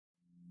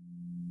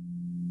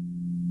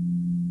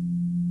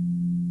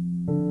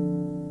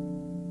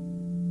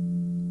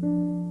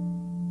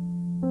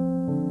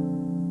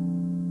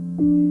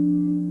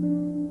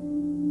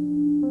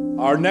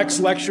Our next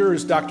lecturer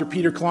is Dr.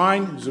 Peter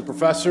Klein, who's a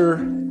professor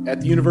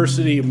at the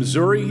University of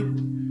Missouri.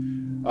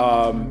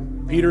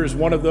 Peter is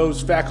one of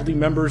those faculty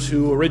members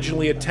who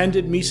originally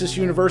attended Mises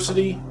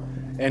University,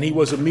 and he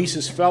was a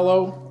Mises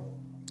Fellow.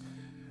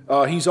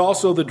 He's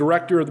also the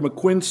director of the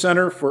McQuinn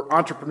Center for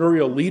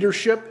Entrepreneurial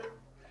Leadership.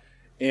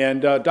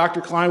 And Dr.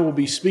 Klein will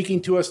be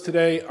speaking to us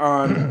today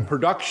on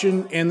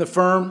production and the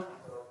firm.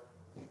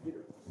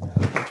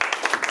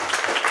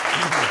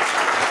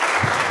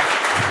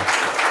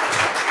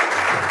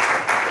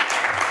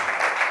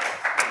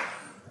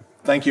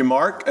 Thank you,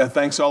 Mark.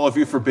 Thanks all of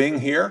you for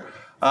being here.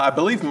 I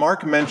believe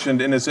Mark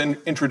mentioned in his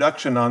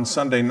introduction on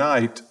Sunday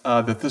night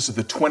that this is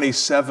the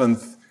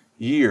 27th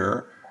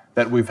year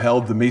that we've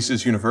held the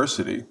Mises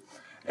University.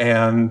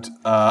 And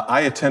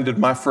I attended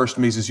my first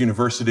Mises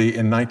University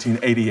in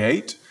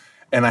 1988,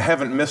 and I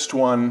haven't missed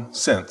one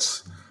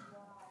since.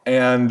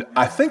 And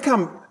I think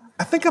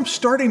I'm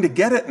starting to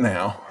get it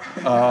now.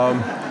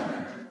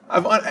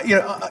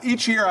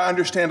 Each year I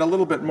understand a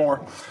little bit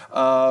more,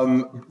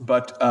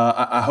 but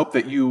I hope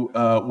that you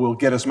will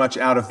get as much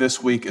out of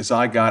this week as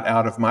I got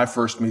out of my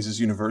first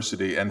Mises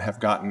University and have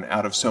gotten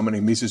out of so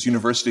many Mises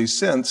Universities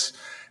since,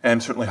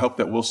 and certainly hope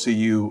that we'll see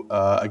you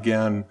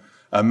again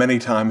many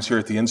times here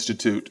at the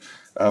Institute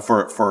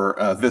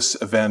for this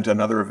event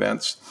and other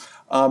events.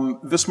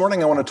 This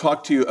morning I want to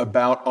talk to you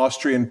about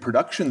Austrian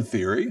production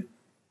theory.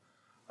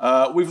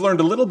 We've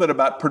learned a little bit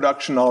about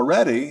production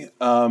already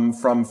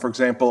from, for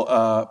example,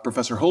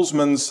 Professor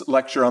Hulsmann's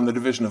lecture on the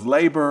division of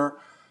labor,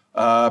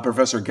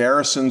 Professor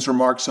Garrison's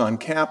remarks on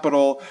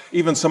capital,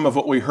 even some of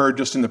what we heard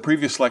just in the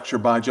previous lecture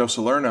by Joe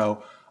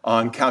Salerno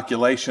on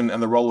calculation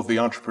and the role of the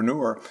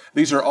entrepreneur.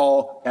 These are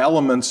all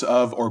elements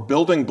of or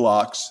building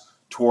blocks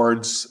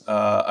towards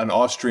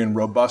an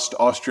robust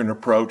Austrian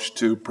approach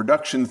to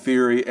production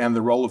theory and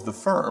the role of the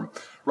firm,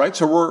 right?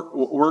 So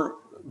we're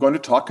going to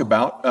talk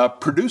about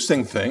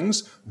producing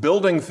things,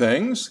 building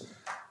things,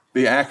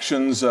 the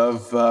actions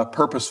of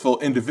purposeful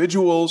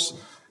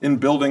individuals in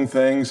building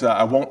things.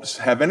 I won't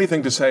have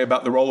anything to say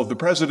about the role of the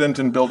president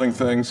in building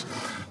things.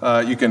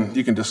 You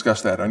can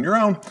discuss that on your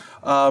own.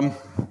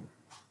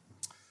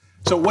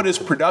 So what is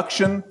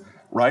production,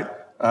 right?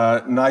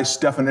 Nice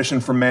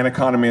definition from Man,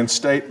 Economy, and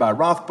State by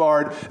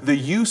Rothbard. The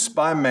use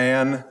by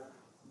man,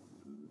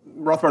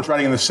 Rothbard's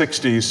writing in the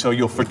 60s, so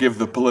you'll forgive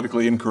the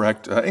politically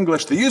incorrect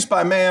English. The use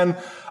by man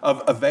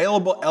of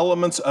available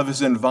elements of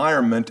his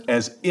environment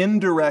as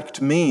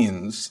indirect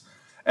means,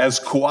 as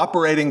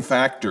cooperating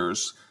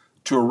factors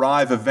to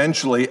arrive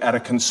eventually at a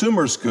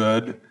consumer's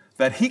good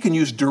that he can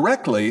use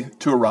directly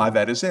to arrive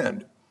at his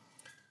end.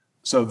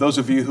 So those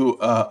of you who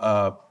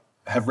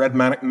have read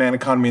Man,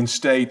 Economy, and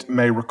State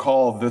may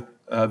recall that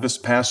this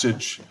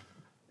passage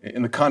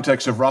in the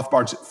context of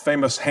Rothbard's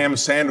famous ham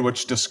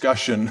sandwich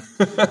discussion.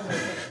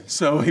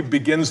 So he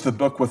begins the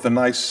book with a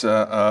nice,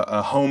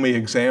 homey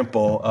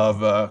example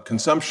of a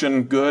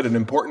consumption good, an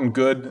important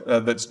good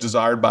that's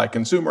desired by a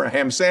consumer, a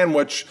ham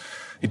sandwich.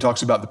 He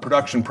talks about the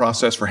production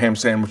process for ham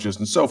sandwiches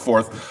and so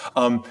forth.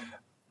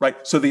 Right.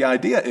 So the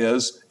idea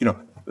is,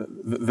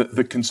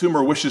 the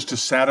consumer wishes to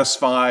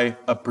satisfy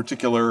a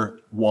particular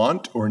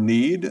want or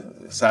need,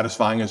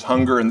 satisfying his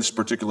hunger in this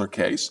particular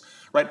case.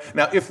 Right.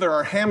 Now, if there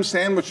are ham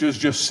sandwiches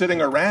just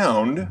sitting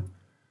around,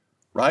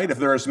 right, if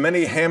there are as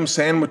many ham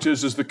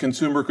sandwiches as the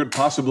consumer could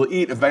possibly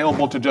eat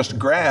available to just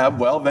grab,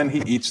 well, then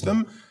he eats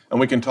them. And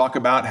we can talk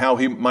about how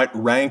he might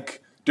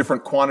rank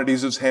different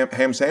quantities of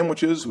ham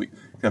sandwiches. We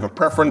have a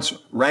preference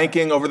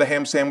ranking over the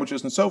ham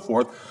sandwiches and so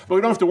forth. But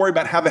we don't have to worry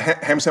about how the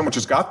ham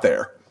sandwiches got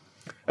there.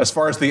 As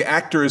far as the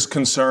actor is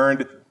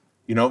concerned,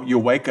 you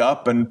wake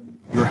up and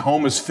your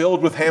home is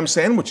filled with ham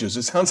sandwiches.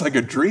 It sounds like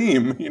a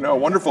dream, a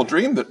wonderful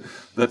dream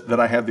that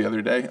I had the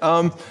other day.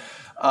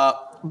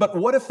 But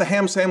what if the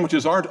ham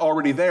sandwiches aren't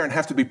already there and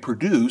have to be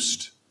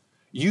produced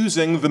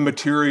using the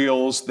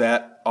materials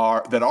that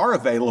are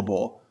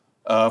available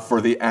for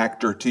the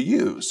actor to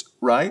use,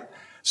 right?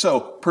 So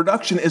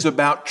production is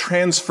about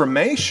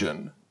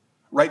transformation,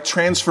 right?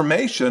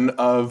 Transformation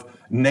of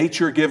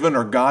nature-given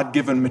or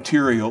God-given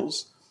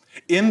materials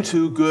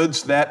into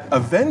goods that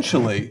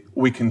eventually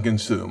we can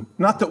consume.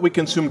 Not that we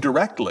consume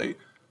directly,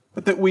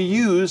 but that we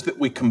use, that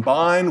we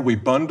combine, we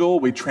bundle,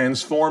 we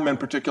transform in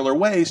particular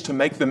ways to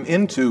make them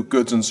into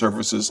goods and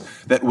services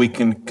that we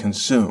can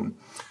consume,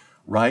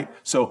 right?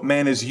 So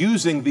man is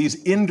using these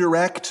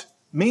indirect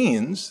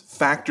means,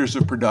 factors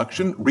of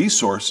production,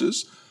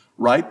 resources,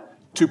 right,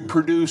 to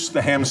produce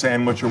the ham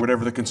sandwich or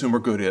whatever the consumer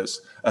good is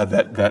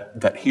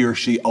that he or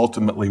she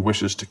ultimately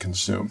wishes to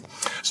consume.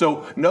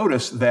 So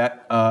notice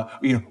that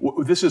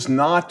this is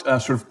not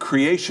a sort of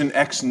creation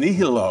ex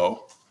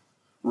nihilo,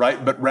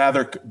 right? But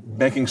rather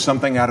making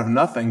something out of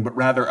nothing, but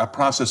rather a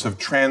process of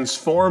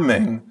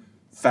transforming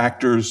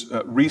factors,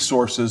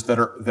 resources that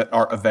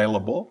are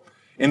available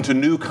into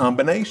new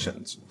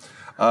combinations.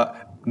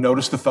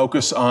 Notice the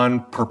focus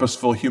on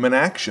purposeful human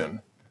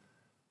action.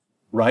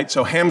 right?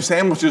 So ham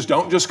sandwiches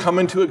don't just come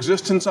into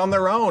existence on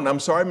their own. I'm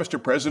sorry,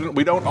 Mr. President,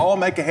 we don't all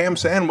make a ham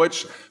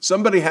sandwich.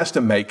 Somebody has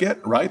to make it,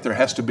 right? There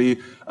has to be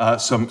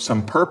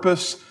some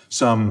purpose,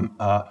 some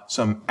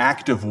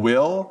act of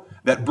will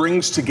that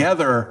brings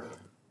together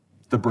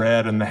the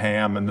bread and the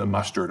ham and the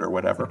mustard or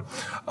whatever.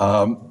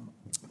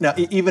 Now,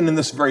 even in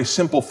this very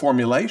simple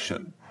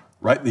formulation,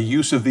 right, the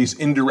use of these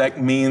indirect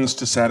means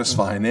to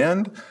satisfy an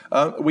end,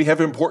 we have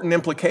important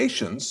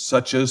implications,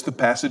 such as the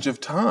passage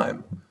of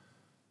time.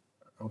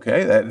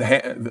 Okay,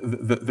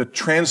 the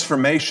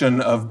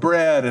transformation of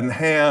bread and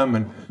ham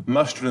and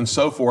mustard and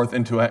so forth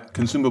into a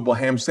consumable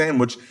ham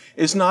sandwich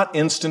is not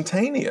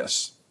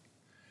instantaneous.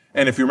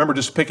 And if you remember,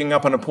 just picking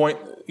up on a point,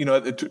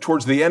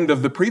 towards the end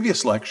of the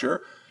previous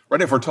lecture,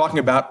 right? If we're talking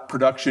about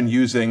production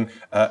using,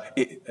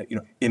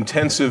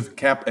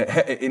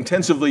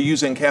 intensively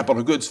using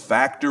capital goods,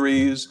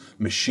 factories,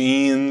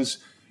 machines,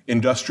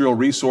 industrial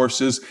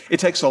resources, it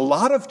takes a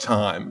lot of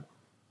time,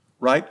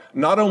 right?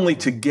 Not only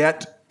to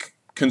get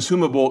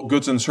consumable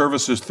goods and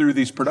services through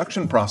these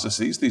production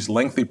processes, these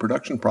lengthy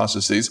production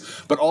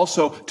processes, but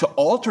also to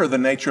alter the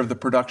nature of the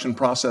production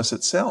process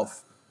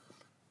itself,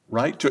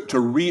 right? To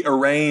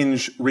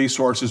rearrange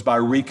resources by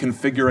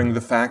reconfiguring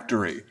the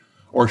factory,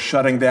 or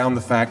shutting down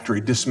the factory,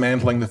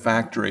 dismantling the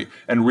factory,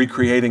 and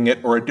recreating it,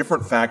 or a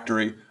different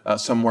factory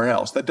somewhere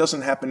else. That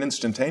doesn't happen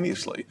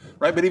instantaneously,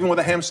 right? But even with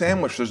a ham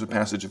sandwich, there's a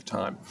passage of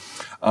time.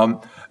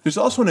 There's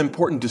also an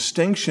important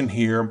distinction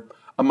here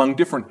among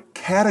different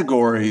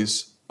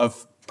categories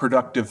of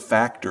productive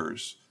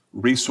factors,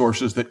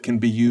 resources that can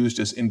be used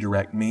as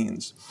indirect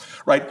means,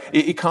 right?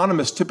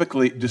 Economists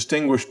typically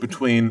distinguish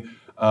between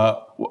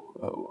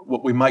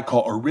what we might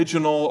call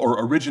original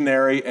or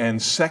originary and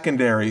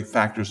secondary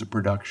factors of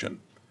production.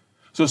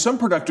 So some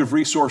productive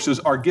resources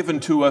are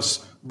given to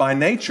us by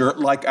nature,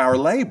 like our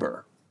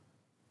labor,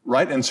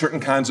 right? And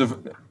certain kinds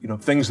of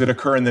things that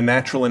occur in the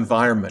natural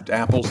environment,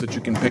 apples that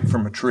you can pick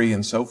from a tree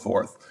and so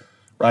forth,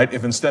 right?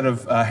 If instead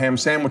of ham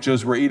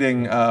sandwiches, we're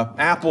eating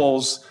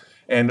apples,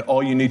 and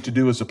all you need to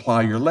do is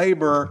apply your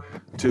labor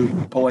to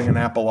pulling an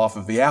apple off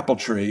of the apple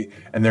tree,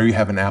 and there you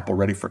have an apple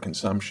ready for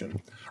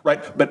consumption,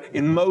 right? But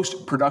in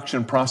most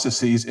production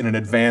processes in an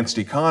advanced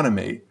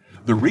economy,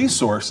 the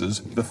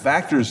resources, the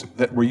factors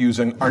that we're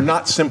using are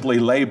not simply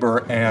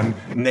labor and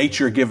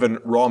nature-given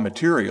raw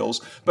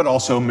materials, but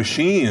also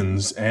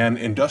machines and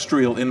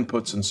industrial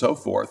inputs and so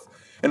forth.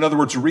 In other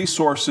words,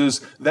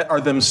 resources that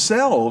are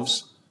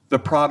themselves the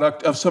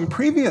product of some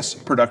previous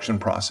production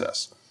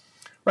process.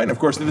 Right, and of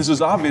course, this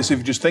is obvious if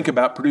you just think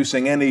about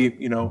producing any,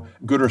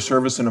 good or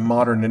service in a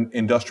modern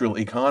industrial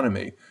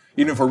economy.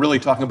 Even if we're really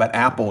talking about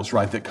apples,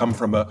 right, that come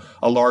from a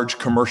large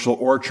commercial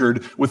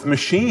orchard with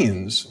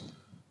machines,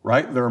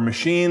 right? There are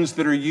machines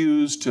that are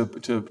used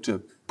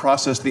to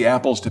process the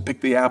apples, to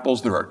pick the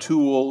apples. There are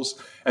tools,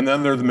 and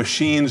then there are the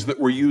machines that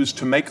were used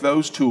to make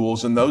those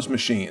tools and those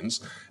machines,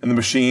 and the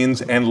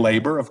machines and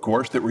labor, of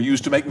course, that were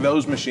used to make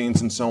those machines,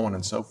 and so on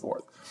and so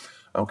forth.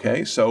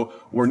 Okay, so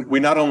we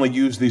not only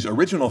use these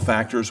original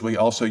factors, we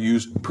also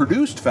use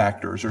produced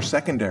factors or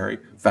secondary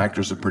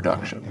factors of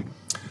production.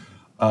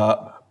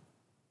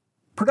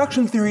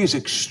 Production theory is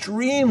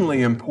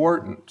extremely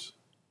important.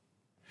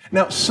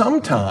 Now,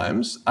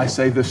 sometimes, I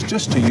say this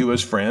just to you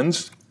as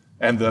friends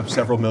and the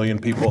several million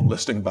people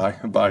listening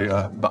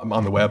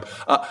on the web,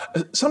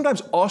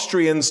 sometimes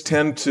Austrians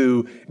tend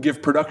to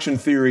give production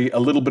theory a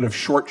little bit of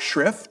short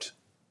shrift.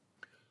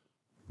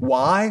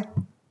 Why?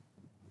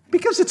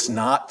 Because it's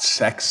not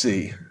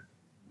sexy,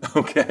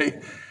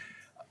 okay?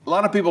 A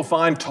lot of people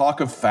find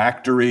talk of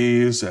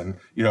factories and,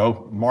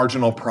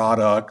 marginal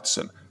products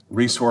and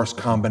resource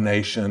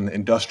combination,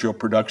 industrial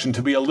production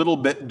to be a little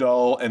bit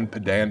dull and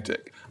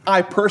pedantic.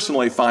 I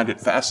personally find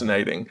it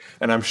fascinating,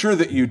 and I'm sure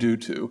that you do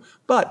too.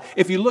 But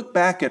if you look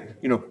back at,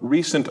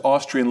 recent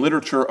Austrian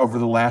literature over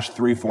the last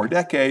 3-4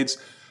 decades,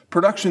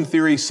 production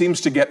theory seems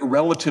to get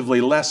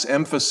relatively less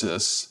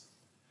emphasis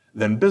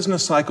than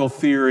business cycle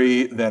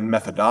theory, than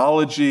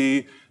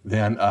methodology,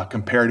 than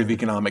comparative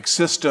economic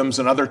systems,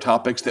 and other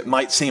topics that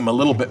might seem a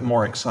little bit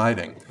more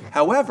exciting.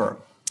 However,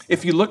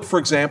 if you look, for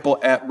example,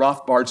 at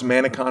Rothbard's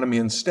Man, Economy,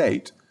 and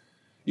State,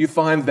 you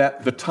find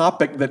that the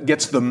topic that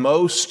gets the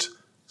most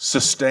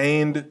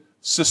sustained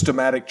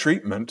systematic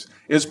treatment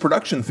is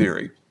production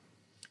theory.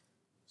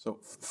 So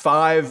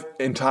 5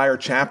 entire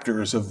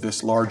chapters of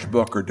this large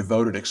book are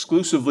devoted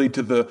exclusively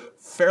to the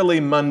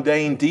fairly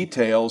mundane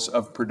details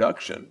of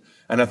production.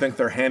 And I think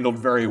they're handled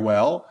very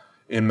well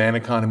in Man,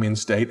 Economy, and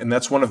State, and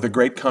that's one of the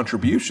great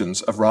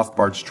contributions of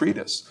Rothbard's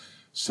treatise.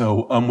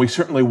 So we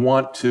certainly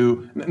want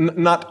to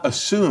not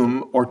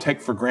assume or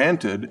take for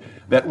granted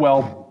that,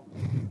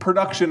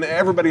 production,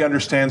 everybody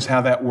understands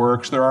how that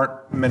works. There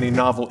aren't many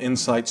novel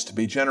insights to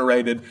be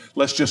generated.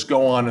 Let's just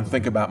go on and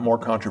think about more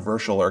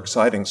controversial or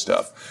exciting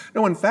stuff.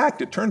 No, in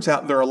fact, it turns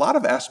out there are a lot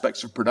of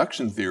aspects of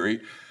production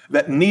theory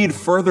that need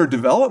further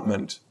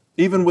development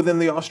even within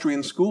the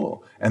Austrian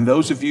school. And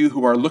those of you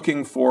who are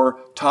looking for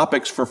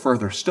topics for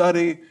further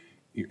study,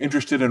 you're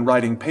interested in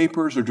writing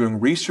papers or doing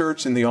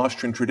research in the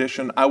Austrian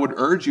tradition, I would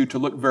urge you to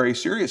look very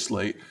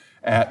seriously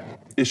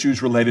at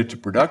issues related to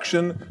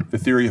production, the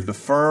theory of the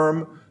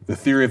firm, the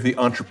theory of the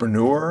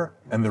entrepreneur,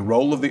 and the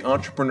role of the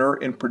entrepreneur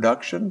in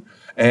production.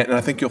 And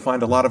I think you'll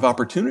find a lot of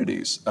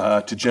opportunities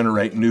to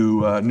generate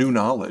new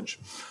knowledge.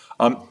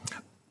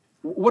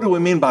 What do we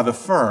mean by the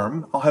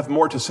firm? I'll have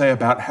more to say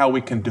about how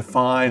we can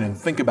define and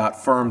think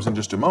about firms in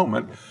just a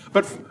moment.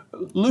 But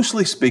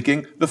loosely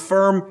speaking, the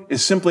firm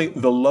is simply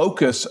the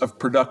locus of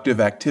productive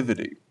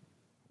activity.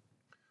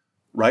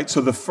 Right?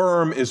 So the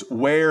firm is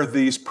where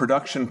these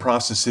production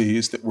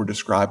processes that we're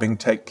describing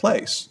take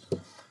place.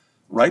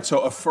 Right?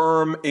 So a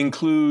firm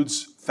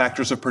includes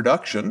factors of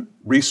production,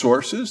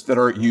 resources that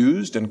are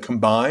used and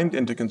combined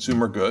into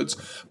consumer goods,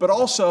 but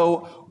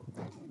also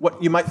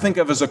what you might think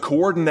of as a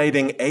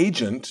coordinating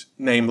agent,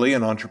 namely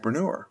an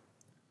entrepreneur.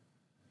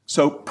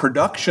 So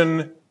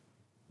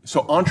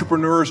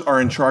entrepreneurs are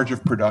in charge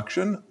of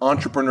production,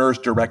 entrepreneurs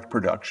direct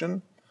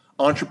production,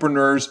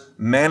 entrepreneurs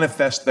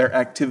manifest their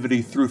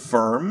activity through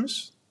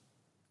firms.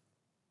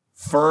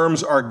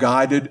 Firms are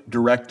guided,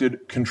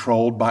 directed,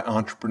 controlled by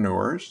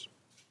entrepreneurs.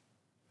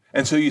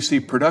 And so you see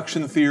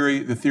production theory,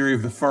 the theory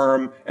of the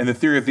firm, and the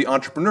theory of the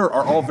entrepreneur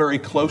are all very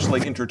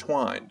closely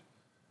intertwined,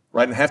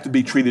 right, and have to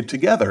be treated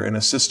together in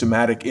a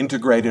systematic,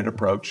 integrated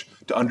approach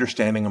to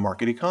understanding a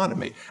market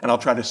economy. And I'll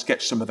try to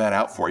sketch some of that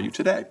out for you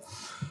today.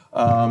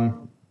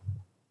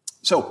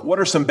 So what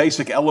are some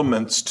basic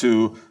elements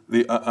to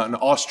an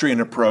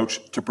Austrian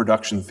approach to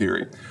production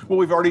theory? Well,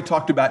 we've already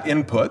talked about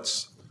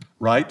inputs,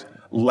 right?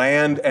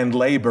 Land and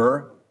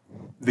labor,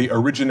 the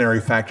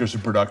originary factors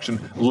of production.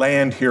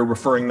 Land here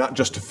referring not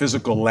just to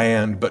physical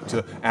land, but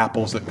to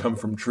apples that come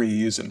from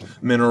trees and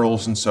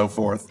minerals and so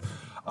forth.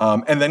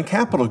 And then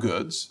capital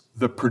goods,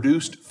 the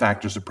produced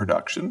factors of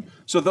production.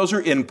 So those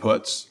are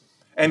inputs.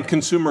 And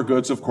consumer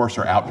goods, of course,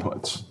 are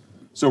outputs.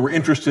 So we're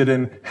interested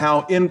in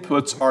how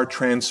inputs are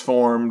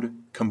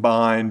transformed,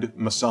 combined,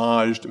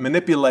 massaged,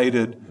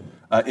 manipulated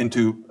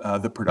into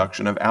the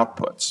production of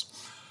outputs.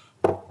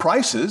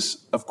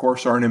 Prices, of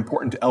course, are an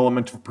important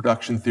element of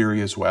production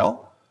theory as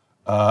well.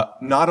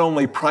 Not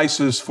only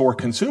prices for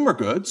consumer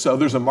goods, so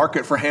there's a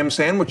market for ham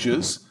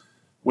sandwiches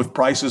with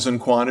prices and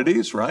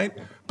quantities, right?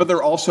 But there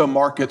are also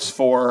markets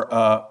for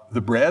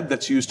the bread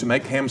that's used to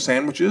make ham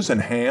sandwiches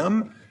and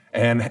ham,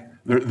 and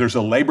there's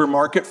a labor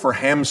market for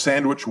ham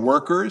sandwich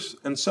workers,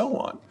 and so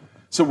on.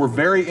 So we're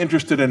very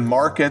interested in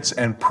markets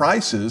and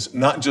prices,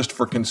 not just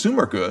for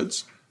consumer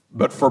goods,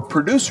 but for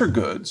producer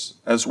goods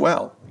as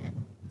well.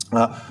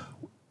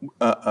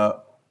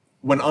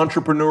 When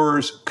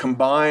entrepreneurs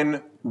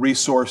combine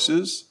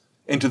resources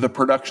into the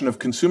production of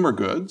consumer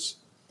goods,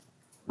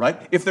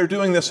 right? If they're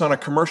doing this on a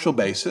commercial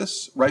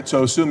basis, right?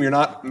 So assume you're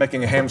not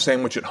making a ham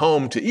sandwich at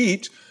home to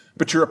eat,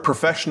 but you're a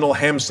professional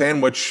ham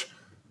sandwich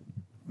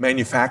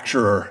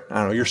manufacturer, I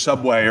don't know, your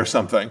Subway or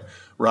something,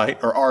 right?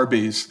 Or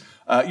Arby's.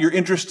 You're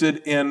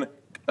interested in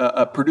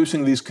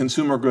producing these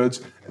consumer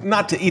goods,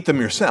 not to eat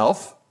them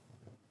yourself,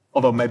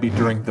 although maybe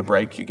during the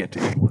break you get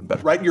to eat one,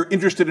 but right? You're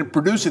interested in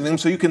producing them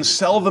so you can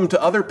sell them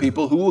to other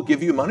people who will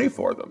give you money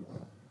for them,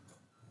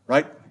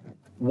 right?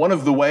 One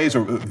of the ways,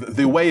 or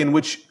the way in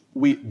which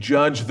we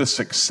judge the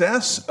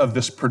success of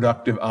this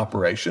productive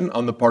operation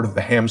on the part of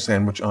the ham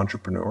sandwich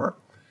entrepreneur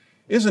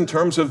is in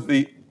terms of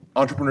the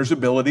entrepreneur's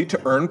ability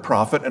to earn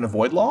profit and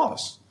avoid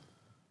loss.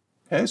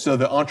 Okay, so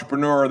the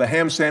entrepreneur, the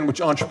ham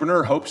sandwich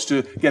entrepreneur, hopes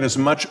to get as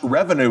much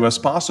revenue as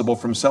possible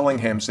from selling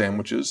ham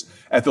sandwiches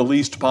at the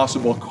least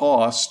possible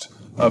cost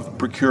of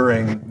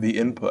procuring the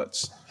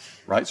inputs,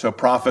 right? So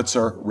profits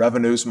are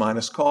revenues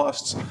minus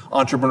costs.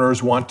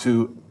 Entrepreneurs want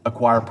to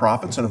acquire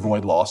profits and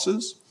avoid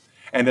losses.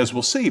 And as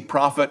we'll see,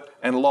 profit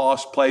and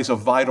loss plays a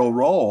vital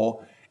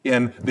role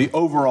in the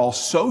overall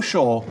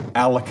social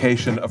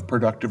allocation of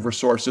productive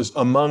resources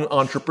among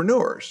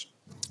entrepreneurs.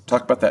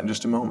 Talk about that in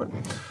just a moment.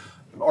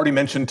 I've already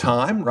mentioned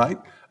time, right?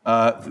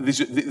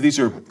 These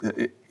are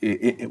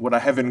what I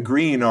have in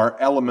green are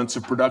elements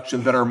of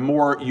production that are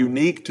more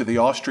unique to the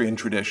Austrian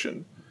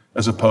tradition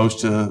as opposed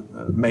to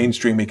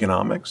mainstream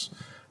economics,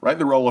 right?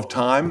 The role of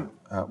time,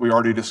 we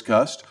already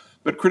discussed,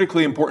 but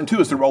critically important too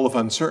is the role of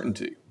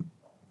uncertainty,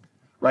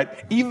 right?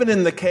 Even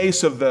in the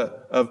case of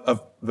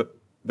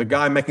the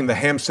guy making the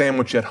ham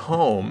sandwich at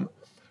home,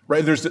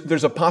 right?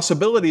 There's a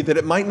possibility that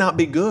it might not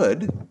be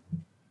good,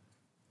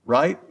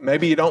 right?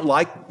 Maybe you don't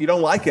like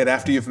it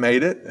after you've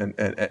made it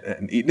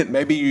and eaten it.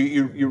 Maybe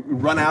you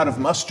run out of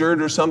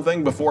mustard or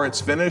something before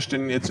it's finished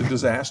and it's a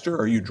disaster,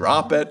 or you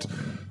drop it,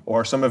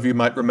 or some of you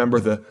might remember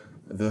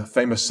the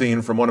famous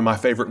scene from one of my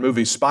favorite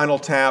movies, Spinal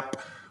Tap,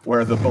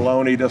 where the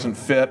bologna doesn't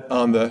fit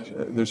on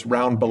there's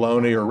round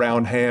bologna or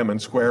round ham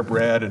and square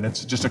bread, and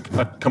it's just a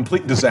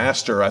complete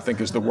disaster, I think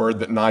is the word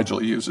that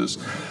Nigel uses.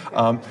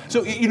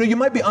 So, you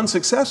might be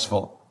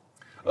unsuccessful.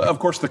 Of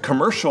course, the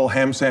commercial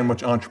ham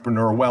sandwich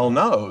entrepreneur well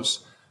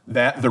knows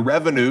that the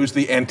revenues,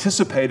 the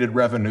anticipated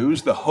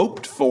revenues, the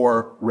hoped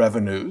for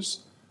revenues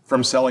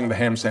from selling the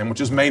ham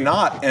sandwiches may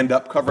not end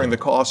up covering the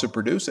cost of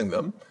producing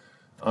them.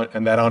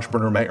 and that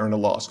entrepreneur may earn a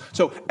loss.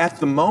 So at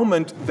the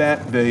moment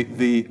that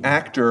the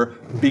actor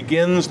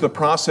begins the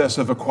process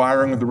of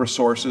acquiring the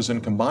resources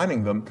and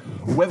combining them,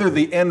 whether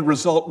the end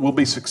result will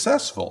be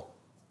successful,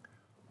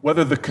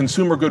 whether the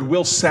consumer good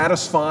will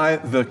satisfy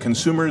the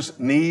consumer's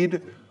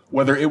need,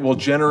 whether it will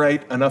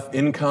generate enough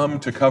income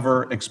to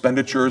cover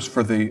expenditures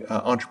for the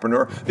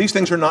entrepreneur, these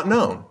things are not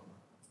known,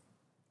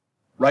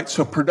 right?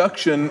 So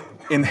production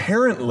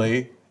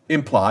inherently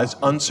implies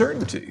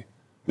uncertainty.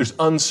 There's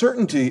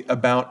uncertainty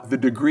about the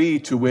degree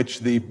to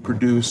which the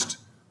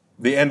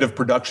end of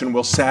production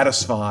will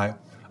satisfy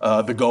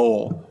the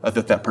goal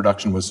that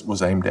production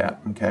was aimed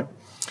at, okay?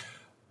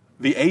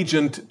 The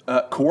agent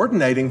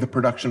coordinating the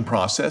production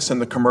process in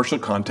the commercial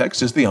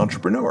context is the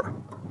entrepreneur.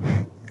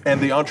 And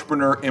the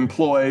entrepreneur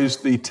employs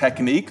the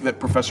technique that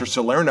Professor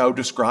Salerno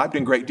described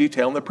in great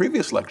detail in the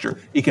previous lecture,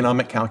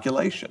 economic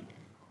calculation,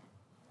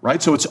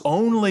 right? So it's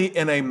only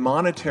in a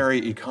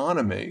monetary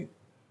economy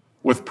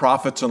with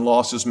profits and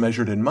losses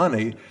measured in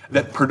money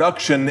that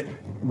production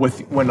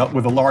with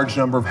a large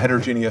number of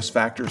heterogeneous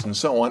factors and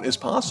so on is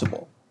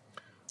possible,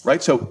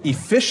 right? So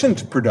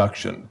efficient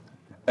production,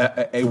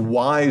 a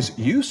wise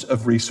use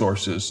of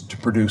resources to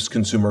produce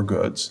consumer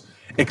goods,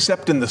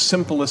 except in the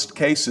simplest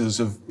cases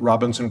of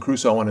Robinson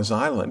Crusoe on his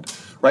island,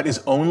 right,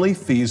 is only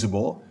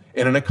feasible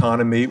in an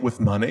economy with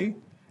money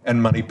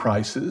and money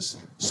prices,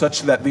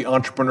 such that the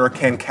entrepreneur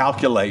can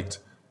calculate,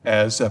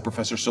 as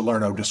Professor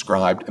Salerno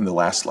described in the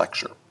last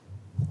lecture.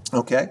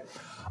 Okay?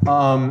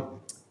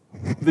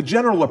 The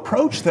general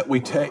approach that we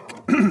take,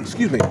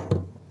 excuse me,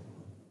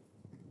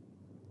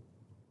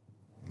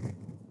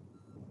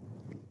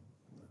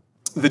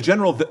 the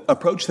general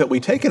approach that we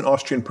take in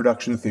Austrian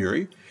production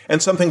theory, and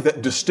something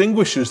that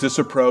distinguishes this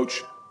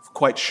approach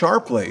quite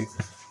sharply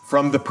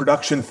from the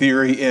production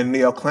theory in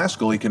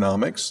neoclassical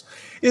economics,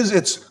 is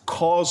its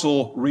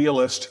causal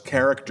realist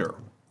character,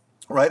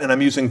 right? And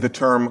I'm using the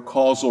term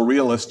causal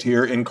realist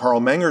here in Karl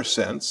Menger's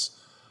sense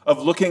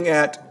of looking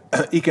at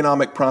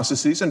economic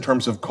processes in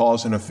terms of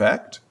cause and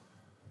effect,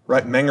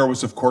 right? Menger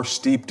was, of course,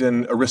 steeped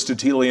in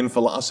Aristotelian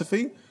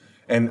philosophy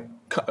and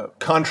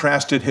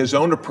contrasted his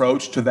own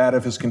approach to that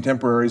of his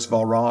contemporaries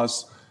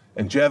Walras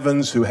and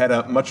Jevons, who had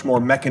a much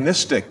more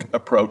mechanistic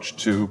approach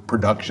to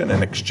production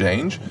and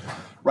exchange,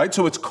 right?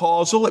 So it's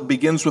causal. It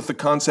begins with the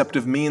concept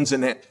of means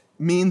and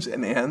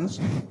ends.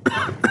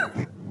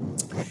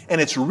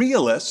 And it's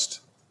realist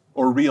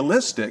or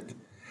realistic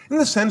in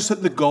the sense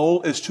that the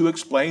goal is to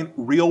explain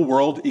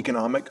real-world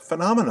economic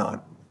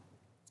phenomenon.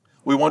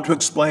 We want to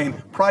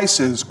explain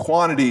prices,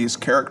 quantities,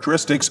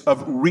 characteristics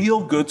of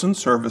real goods and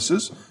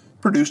services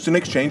produced in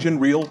exchange in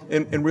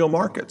real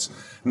markets,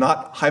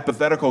 not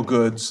hypothetical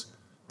goods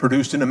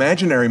produced in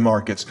imaginary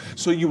markets.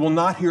 So you will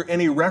not hear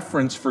any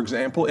reference, for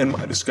example, in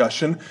my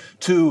discussion,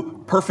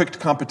 to perfect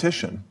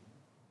competition.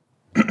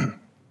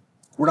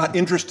 We're not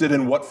interested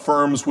in what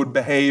firms would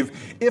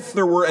behave if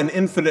there were an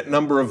infinite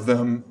number of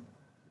them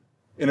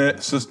in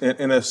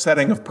a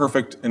setting of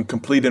perfect and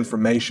complete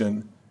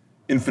information,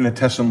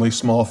 infinitesimally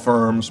small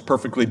firms,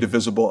 perfectly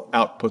divisible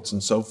outputs,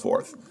 and so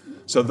forth.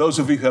 So those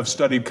of you who have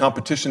studied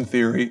competition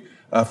theory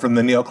from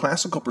the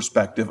neoclassical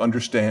perspective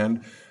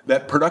understand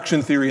that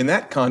production theory in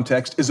that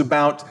context is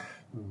about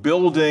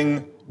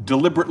building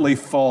deliberately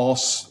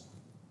false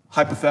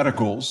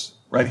hypotheticals,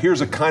 right? Here's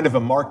a kind of a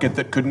market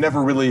that could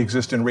never really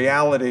exist in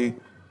reality,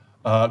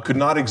 could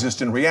not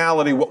exist in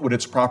reality. What would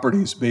its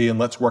properties be? And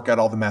let's work out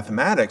all the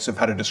mathematics of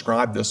how to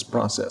describe this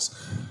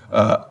process.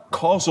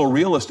 Causal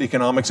realist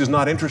economics is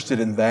not interested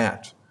in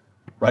that,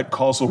 right?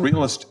 Causal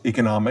realist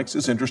economics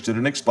is interested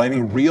in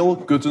explaining real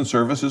goods and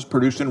services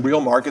produced in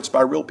real markets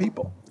by real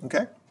people,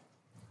 okay?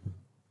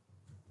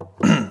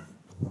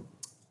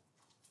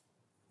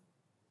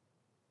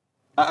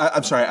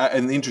 I'm sorry,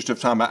 in the interest of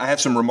time, I have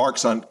some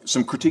remarks on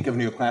some critique of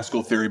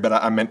neoclassical theory, but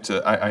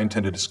I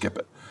intended to skip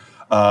it.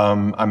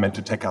 I meant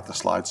to take out the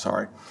slide,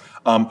 sorry.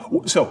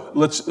 So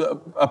let's,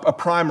 a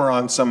primer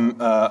on some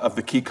of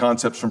the key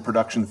concepts from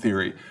production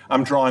theory.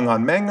 I'm drawing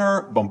on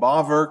Menger,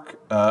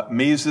 Bombaverk,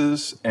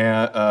 Mises,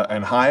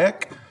 and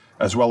Hayek,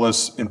 as well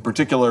as, in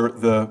particular,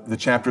 the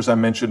chapters I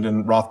mentioned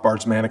in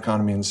Rothbard's Man,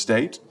 Economy, and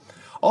State.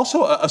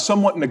 Also, a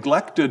somewhat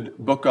neglected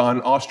book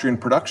on Austrian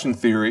production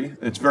theory,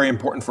 it's very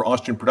important for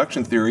Austrian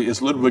production theory, is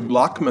Ludwig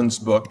Lachmann's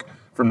book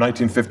from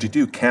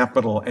 1952,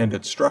 Capital and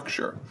Its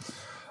Structure.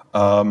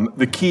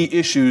 The key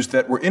issues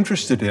that we're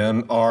interested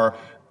in are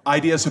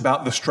ideas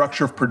about the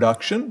structure of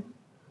production,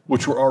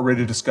 which were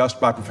already discussed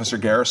by Professor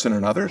Garrison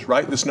and others,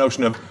 right? This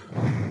notion of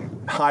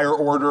higher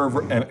order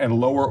and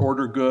lower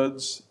order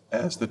goods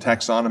as the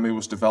taxonomy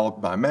was developed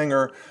by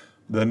Menger,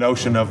 the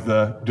notion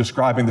of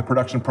describing the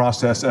production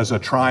process as a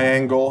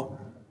triangle,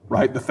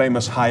 right? The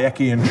famous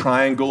Hayekian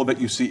triangle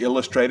that you see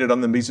illustrated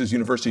on the Mises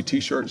University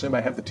t-shirt. Does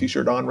anybody have the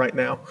t-shirt on right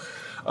now?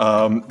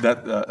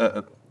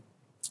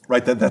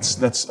 Right,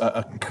 that's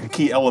a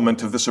key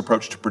element of this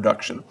approach to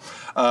production.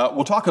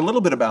 We'll talk a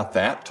little bit about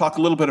that, talk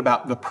a little bit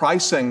about the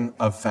pricing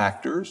of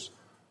factors,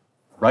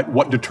 right?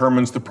 What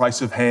determines the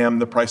price of ham,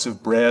 the price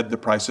of bread, the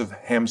price of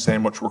ham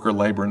sandwich worker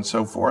labor, and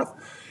so forth.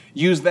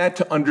 Use that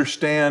to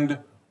understand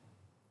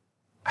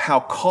how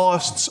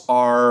costs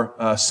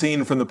are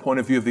seen from the point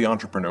of view of the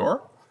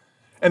entrepreneur,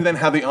 and then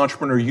how the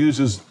entrepreneur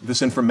uses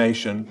this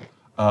information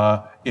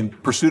in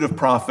pursuit of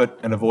profit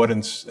and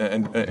avoidance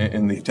and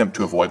in the attempt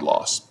to avoid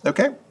loss.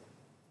 Okay?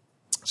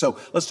 So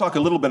let's talk a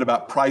little bit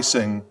about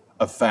pricing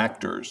of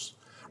factors.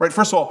 Right,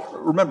 first of all,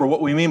 remember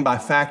what we mean by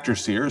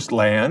factors here is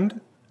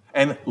land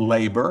and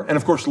labor. And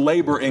of course,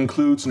 labor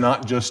includes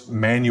not just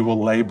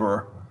manual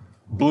labor,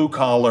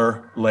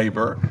 blue-collar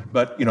labor,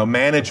 but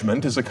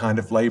management is a kind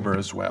of labor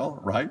as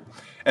well, right?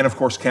 And of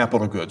course,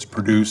 capital goods,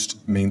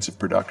 produced means of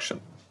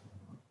production.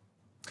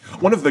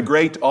 One of the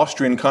great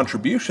Austrian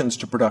contributions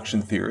to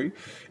production theory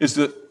is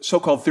the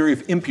so-called theory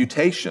of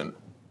imputation.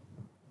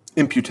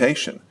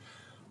 Imputation,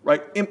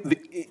 right?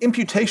 The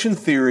imputation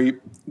theory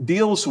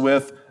deals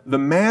with the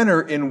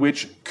manner in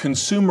which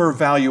consumer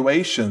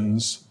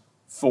valuations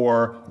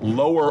for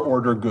lower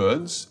order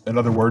goods, in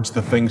other words,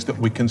 the things that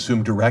we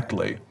consume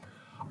directly,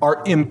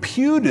 are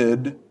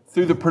imputed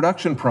through the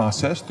production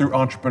process, through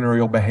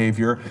entrepreneurial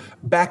behavior,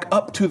 back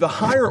up to the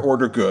higher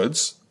order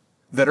goods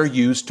that are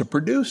used to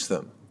produce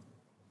them.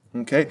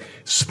 Okay?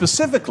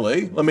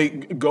 Specifically, let me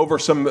go over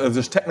some of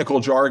this technical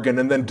jargon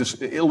and then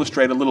just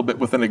illustrate a little bit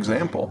with an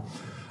example.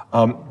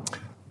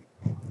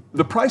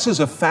 The prices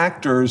of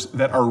factors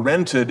that are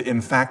rented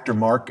in factor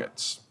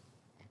markets.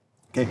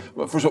 Okay,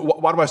 well, first of all,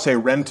 why do I say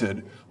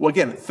rented? Well,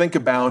 again, think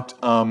about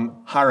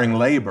hiring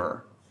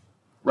labor,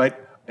 right?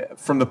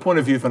 From the point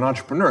of view of an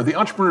entrepreneur, the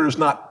entrepreneur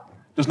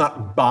does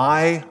not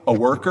buy a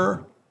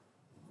worker,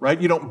 right?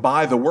 You don't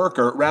buy the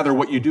worker. Rather,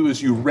 what you do is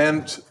you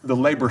rent the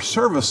labor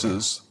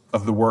services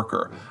of the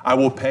worker. I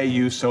will pay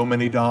you so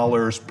many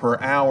dollars per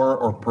hour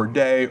or per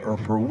day or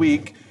per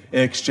week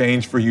in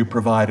exchange for you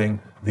providing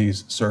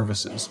these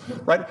services,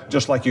 right?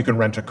 Just like you can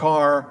rent a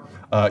car,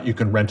 you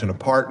can rent an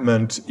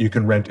apartment, you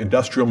can rent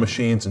industrial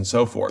machines and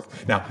so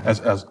forth. Now,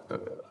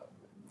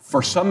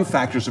 for some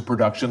factors of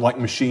production, like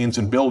machines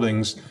and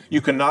buildings,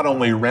 you can not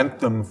only rent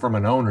them from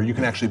an owner, you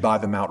can actually buy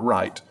them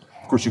outright.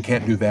 Of course, you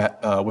can't do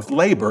that with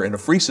labor in a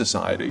free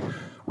society,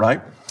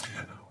 right?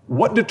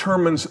 What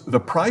determines the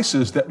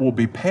prices that will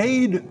be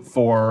paid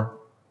for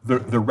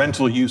the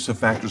rental use of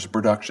factors of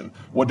production?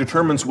 What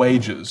determines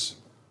wages?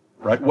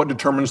 Right? What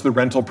determines the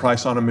rental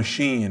price on a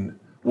machine?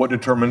 What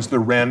determines the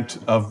rent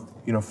of,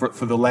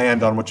 for the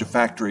land on which a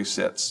factory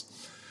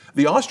sits?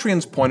 The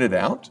Austrians pointed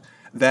out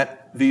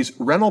that these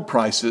rental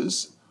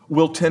prices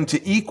will tend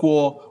to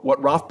equal what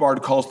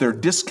Rothbard calls their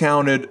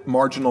discounted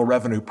marginal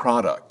revenue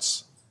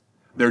products.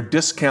 Their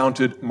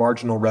discounted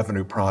marginal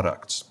revenue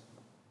products.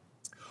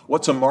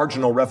 What's a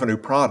marginal revenue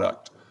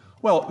product?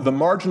 Well, the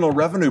marginal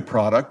revenue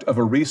product of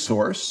a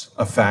resource,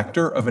 a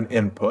factor, of an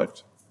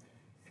input,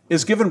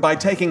 is given by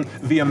taking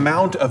the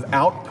amount of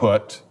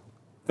output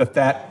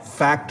that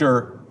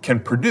factor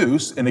can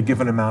produce in a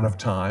given amount of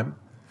time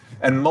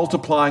and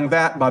multiplying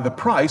that by the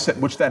price at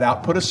which that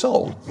output is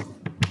sold.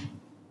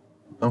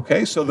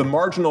 Okay, so the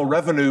marginal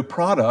revenue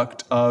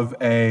product of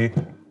a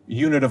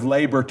unit of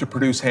labor to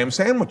produce ham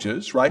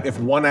sandwiches, right? If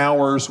 1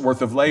 hour's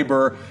worth of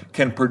labor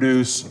can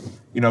produce,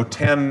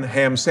 10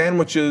 ham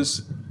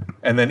sandwiches,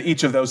 and then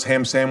each of those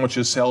ham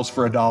sandwiches sells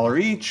for $1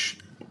 each,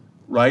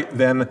 right?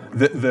 Then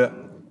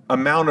the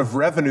amount of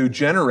revenue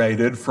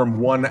generated from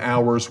 1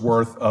 hour's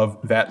worth of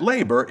that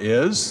labor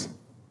is,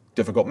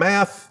 difficult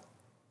math,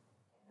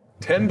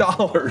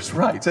 $10,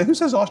 right? So who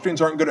says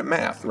Austrians aren't good at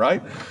math,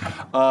 right?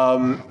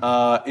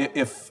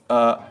 If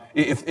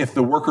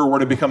the worker were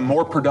to become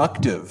more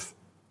productive,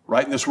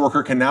 right, and this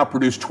worker can now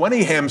produce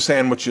 20 ham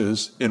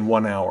sandwiches in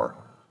 1 hour,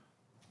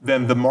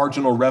 then the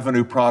marginal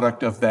revenue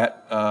product of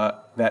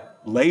that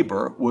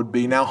labor would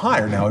be now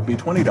higher. Now it would be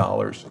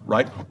 $20,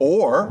 right?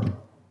 Or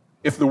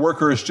if the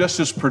worker is just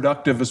as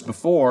productive as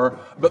before,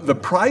 but the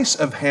price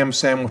of ham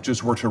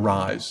sandwiches were to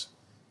rise.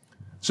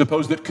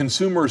 Suppose that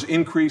consumers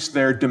increase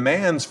their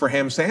demands for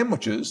ham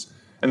sandwiches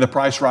and the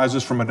price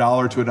rises from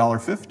 $1 to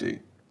 $1.50,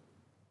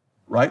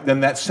 right? Then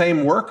that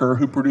same worker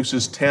who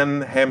produces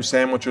 10 ham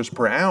sandwiches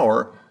per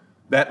hour,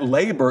 that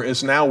labor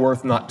is now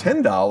worth not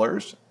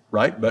 $10,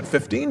 right, but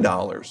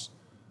 $15.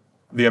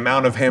 The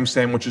amount of ham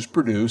sandwiches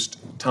produced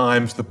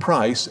times the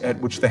price at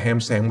which the ham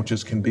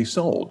sandwiches can be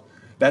sold.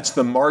 That's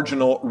the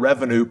marginal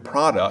revenue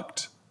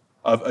product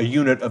of a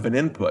unit of an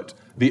input,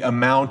 the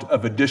amount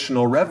of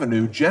additional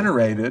revenue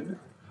generated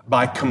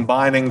by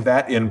combining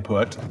that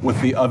input with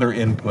the other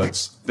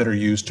inputs that are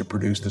used to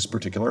produce this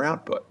particular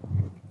output.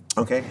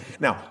 Okay?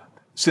 Now,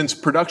 since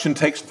production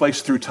takes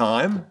place through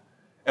time,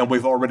 and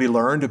we've already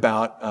learned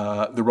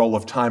about the role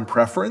of time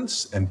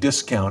preference and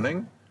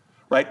discounting,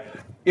 right?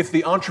 If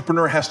the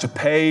entrepreneur has to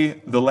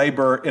pay the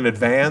labor in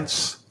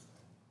advance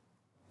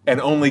and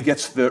only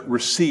gets the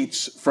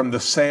receipts from the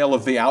sale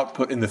of the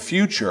output in the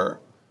future,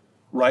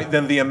 right,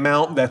 then the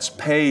amount that's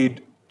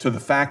paid to the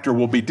factor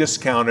will be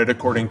discounted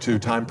according to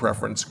time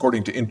preference,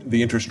 according to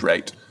the interest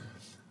rate.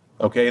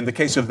 Okay, in the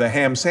case of the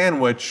ham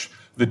sandwich,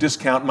 the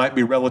discount might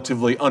be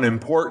relatively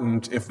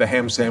unimportant if the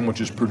ham sandwich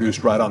is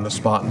produced right on the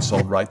spot and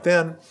sold right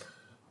then.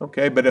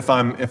 Okay, but if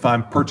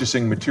I'm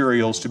purchasing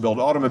materials to build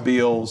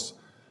automobiles,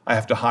 I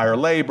have to hire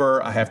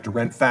labor, I have to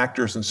rent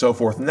factors and so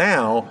forth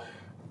now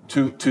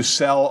to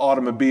sell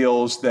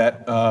automobiles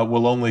that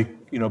will only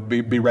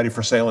be ready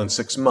for sale in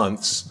 6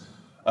 months.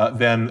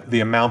 Then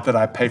the amount that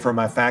I pay for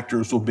my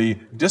factors will be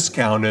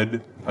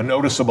discounted a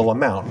noticeable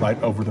amount,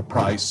 right, over the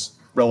price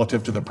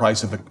relative to the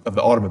price of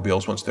the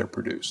automobiles once they're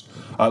produced.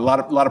 A lot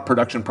of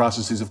production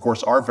processes, of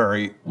course, are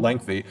very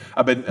lengthy.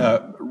 I've been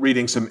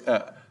reading some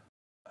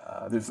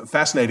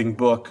fascinating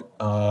book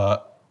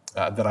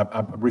that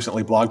I've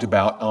recently blogged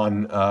about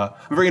on.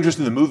 I'm very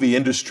interested in the movie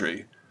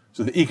industry,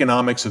 so the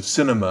economics of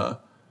cinema,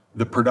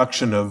 the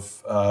production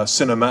of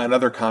cinema and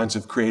other kinds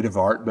of creative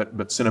art,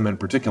 but cinema in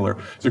particular.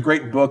 It's a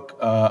great book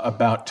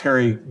about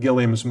Terry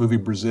Gilliam's movie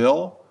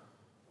Brazil.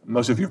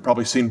 Most of you have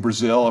probably seen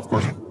Brazil. Of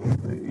course,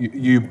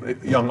 you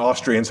young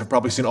Austrians have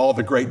probably seen all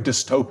the great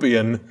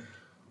dystopian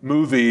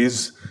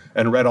movies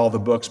and read all the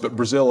books, but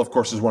Brazil, of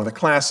course, is one of the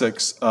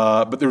classics.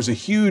 But there was a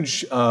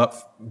huge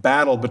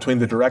battle between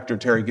the director,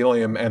 Terry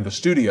Gilliam, and the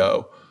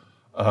studio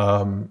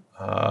over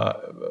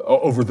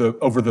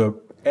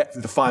the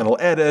final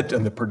edit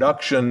and the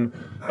production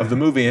of the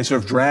movie, and it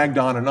sort of dragged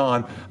on and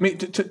on. I mean,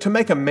 to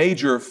make a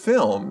major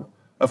film,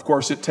 of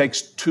course, it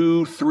takes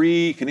 2,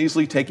 3, can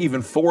easily take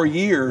even 4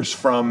 years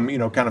from,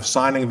 kind of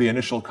signing the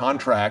initial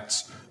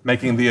contracts,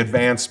 making the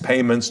advance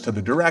payments to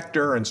the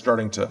director and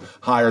starting to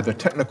hire the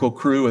technical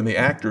crew and the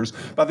actors.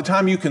 By the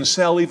time you can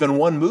sell even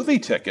one movie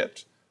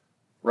ticket,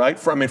 right?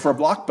 For a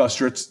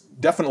blockbuster, it's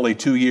definitely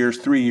 2 years,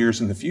 3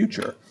 years in the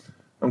future.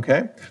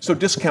 Okay? So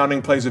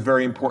discounting plays a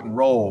very important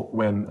role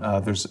when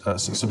there's a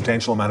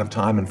substantial amount of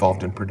time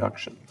involved in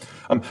production.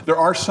 There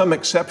are some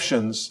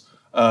exceptions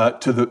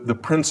to the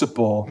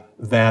principle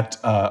that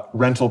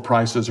rental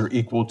prices are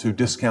equal to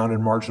discounted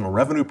marginal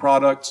revenue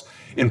products.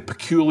 In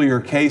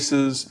peculiar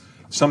cases,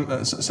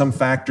 some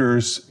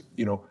factors,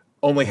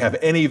 only have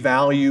any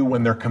value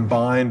when they're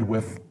combined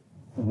with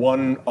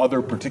one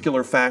other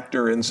particular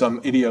factor in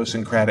some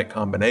idiosyncratic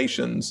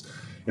combinations,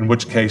 in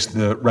which case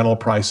the rental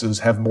prices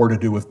have more to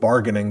do with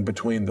bargaining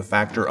between the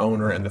factor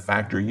owner and the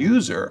factor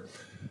user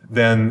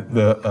than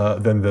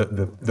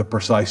the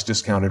precise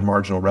discounted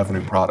marginal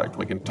revenue product.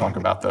 We can talk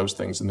about those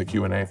things in the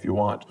Q&A if you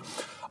want.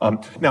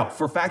 Now,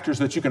 for factors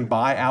that you can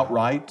buy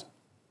outright,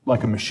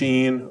 like a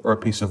machine or a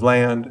piece of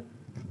land,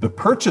 the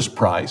purchase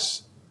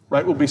price,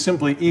 right, will be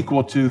simply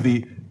equal to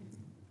the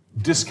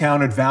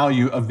discounted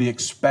value of the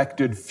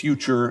expected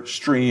future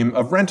stream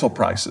of rental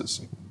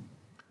prices.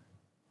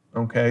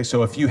 Okay,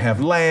 so if you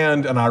have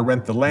land and I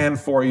rent the land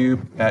for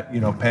you at,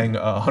 paying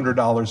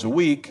 $100 a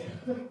week,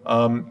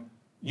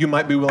 you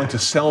might be willing to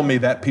sell me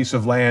that piece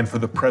of land for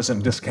the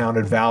present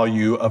discounted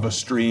value of a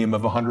stream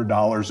of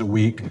 $100 a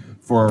week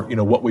for,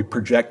 what we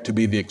project to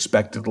be the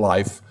expected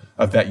life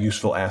of that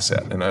useful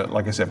asset. And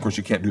like I said, of course,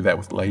 you can't do that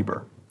with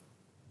labor.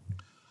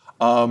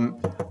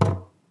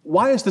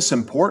 Why is this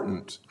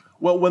important?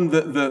 Well, when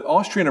the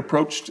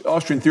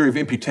Austrian theory of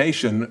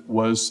imputation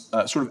was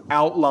sort of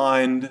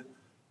outlined,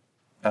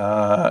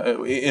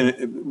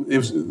 it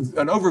was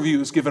an overview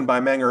was given by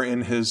Menger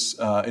in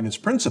his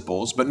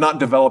principles, but not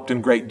developed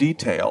in great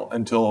detail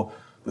until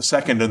the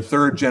second and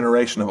third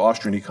generation of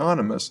Austrian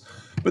economists.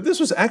 But this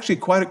was actually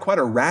quite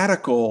a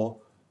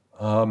radical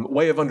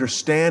way of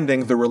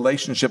understanding the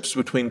relationships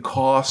between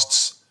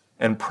costs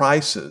and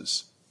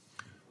prices.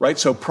 Right,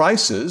 so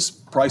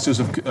prices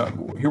of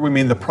here we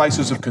mean the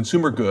prices of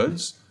consumer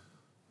goods,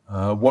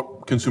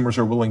 what consumers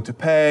are willing to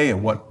pay,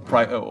 and what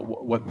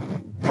the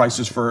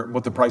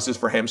prices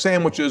for ham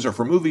sandwiches or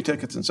for movie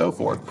tickets and so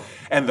forth,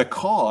 and the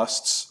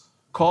costs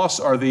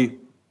are the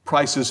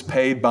prices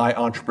paid by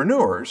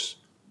entrepreneurs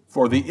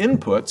for the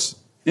inputs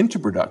into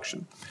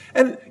production.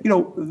 And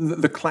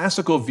the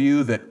classical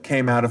view that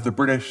came out of the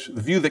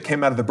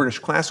British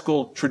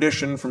classical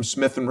tradition from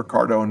Smith and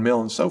Ricardo and Mill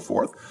and so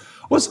forth,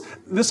 was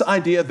this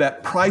idea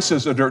that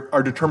prices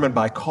are determined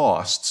by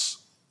costs.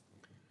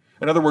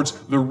 In other words,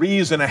 the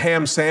reason a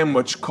ham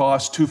sandwich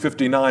costs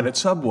 $2.59 at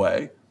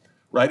Subway,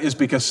 right, is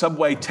because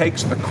Subway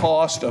takes the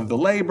cost of the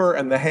labor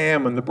and the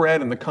ham and the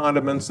bread and the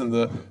condiments and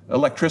the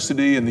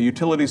electricity and the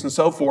utilities and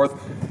so forth,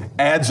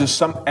 adds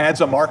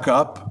a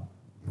markup,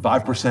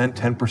 5%,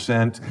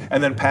 10%,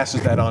 and then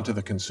passes that on to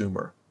the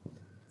consumer.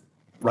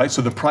 Right?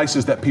 So the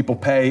prices that people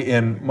pay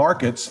in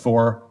markets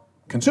for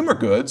consumer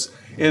goods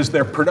is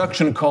their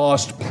production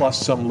cost plus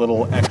some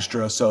little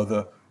extra so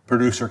the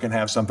producer can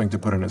have something to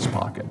put in his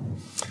pocket.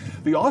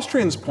 The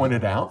Austrians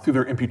pointed out through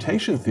their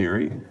imputation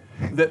theory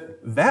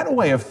that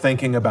way of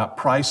thinking about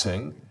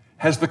pricing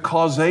has the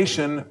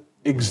causation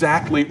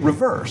exactly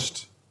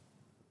reversed.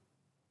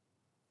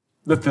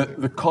 That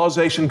the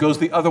causation goes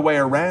the other way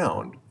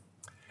around.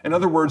 In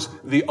other words,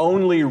 the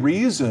only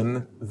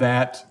reason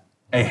that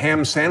a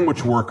ham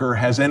sandwich worker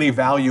has any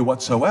value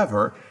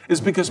whatsoever is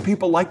because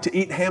people like to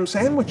eat ham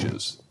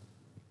sandwiches.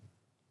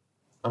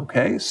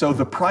 Okay, so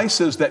the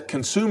prices that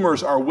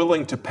consumers are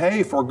willing to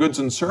pay for goods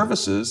and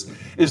services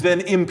is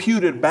then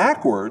imputed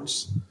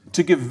backwards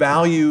to give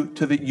value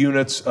to the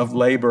units of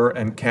labor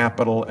and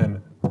capital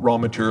and raw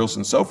materials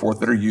and so forth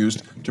that are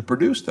used to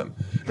produce them.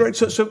 Right,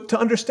 so to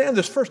understand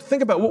this, first,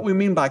 think about what we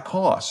mean by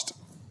cost.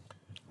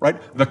 right?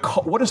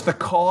 What is the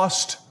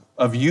cost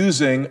of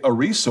using a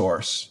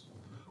resource?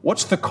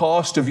 What's the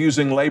cost of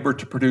using labor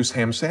to produce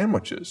ham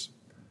sandwiches?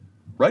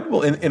 Right?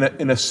 Well, in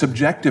a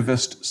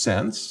subjectivist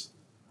sense,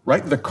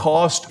 right, the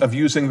cost of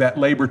using that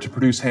labor to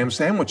produce ham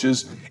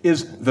sandwiches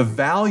is the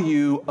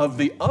value of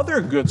the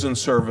other goods and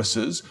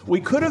services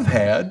we could have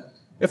had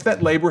if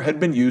that labor had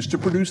been used to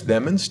produce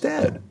them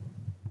instead.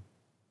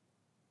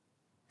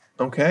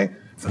 Okay?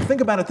 So think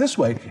about it this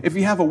way. If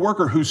you have a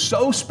worker who's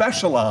so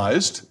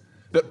specialized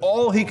that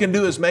all he can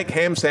do is make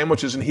ham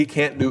sandwiches and he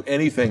can't do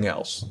anything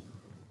else,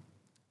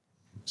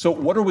 so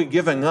what are we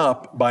giving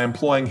up by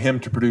employing him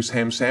to produce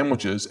ham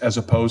sandwiches as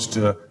opposed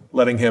to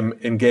letting him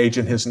engage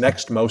in his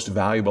next most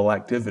valuable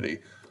activity?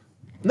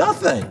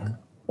 Nothing,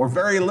 or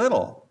very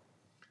little.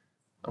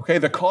 Okay,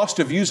 the cost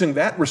of using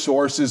that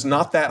resource is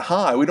not that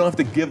high. We don't have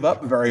to give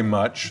up very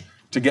much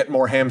to get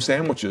more ham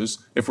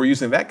sandwiches if we're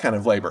using that kind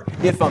of labor.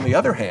 If, on the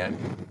other hand,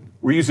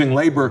 we're using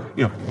labor,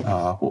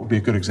 what would be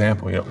a good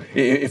example?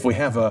 If we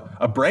have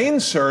a brain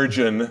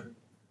surgeon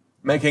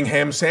making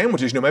ham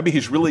sandwiches, maybe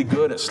he's really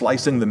good at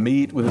slicing the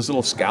meat with his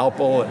little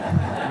scalpel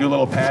and do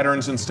little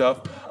patterns and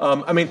stuff.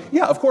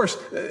 Of course,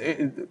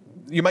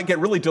 you might get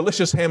really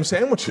delicious ham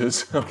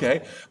sandwiches,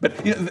 okay? But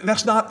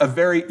that's not a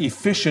very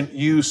efficient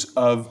use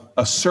of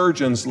a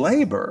surgeon's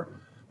labor,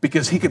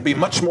 because he could be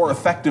much more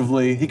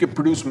effectively, he could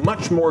produce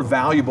much more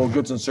valuable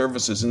goods and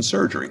services in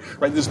surgery,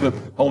 right? This is the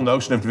whole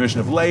notion of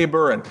division of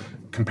labor and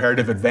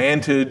comparative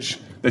advantage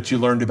that you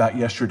learned about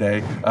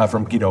yesterday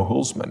from Guido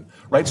Hulsmann,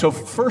 right? So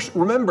first,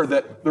 remember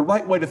that the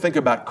right way to think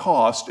about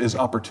cost is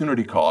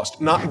opportunity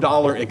cost, not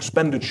dollar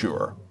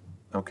expenditure,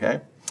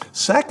 okay?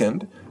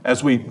 Second,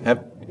 as we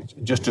have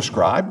just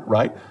described,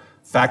 right,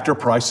 factor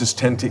prices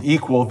tend to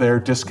equal their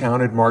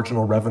discounted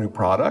marginal revenue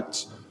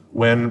products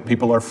when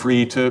people are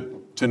free to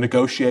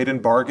negotiate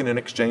and bargain and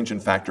exchange in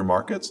factor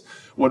markets,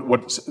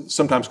 what's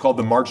sometimes called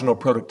the marginal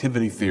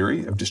productivity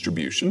theory of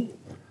distribution.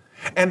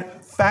 And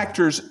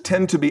factors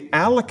tend to be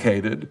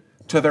allocated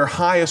to their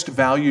highest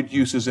valued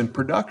uses in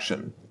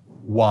production.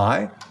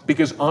 Why?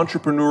 Because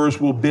entrepreneurs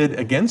will bid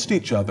against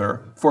each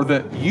other for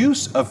the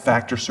use of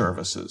factor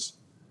services.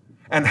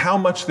 And how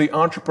much the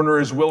entrepreneur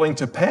is willing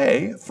to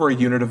pay for a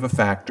unit of a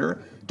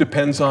factor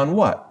depends on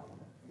what?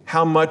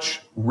 How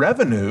much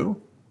revenue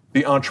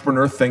the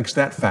entrepreneur thinks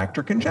that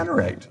factor can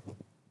generate,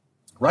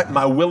 right?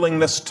 My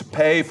willingness to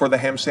pay for the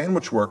ham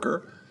sandwich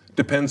worker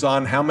depends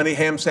on how many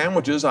ham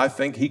sandwiches I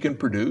think he can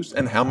produce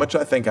and how much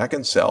I think I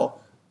can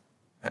sell,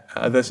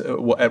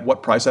 at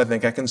what price I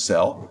think I can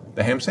sell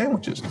the ham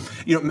sandwiches.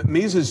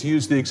 Mises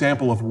used the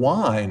example of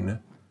wine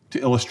to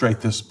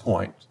illustrate this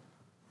point,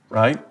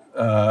 right?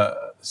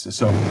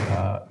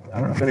 I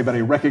don't know if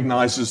anybody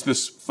recognizes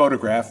this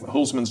photograph.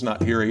 Hulsmann's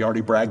not here. He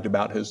already bragged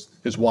about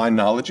his wine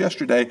knowledge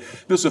yesterday.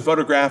 This is a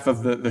photograph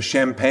of the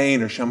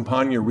Champagne or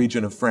Champagne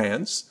region of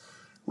France,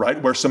 right,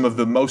 where some of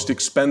the most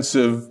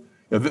expensive,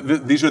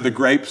 these are the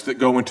grapes that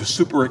go into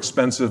super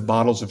expensive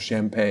bottles of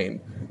champagne,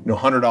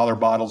 $100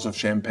 bottles of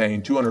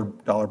champagne,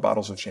 $200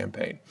 bottles of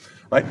champagne,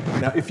 right?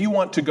 Now, if you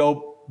want to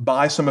go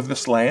buy some of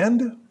this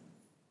land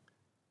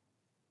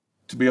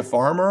to be a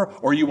farmer,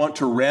 or you want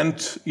to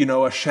rent,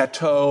 a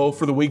chateau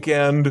for the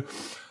weekend,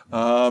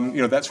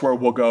 that's where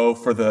we'll go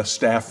for the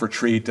staff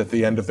retreat at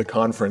the end of the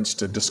conference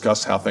to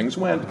discuss how things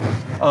went.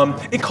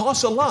 It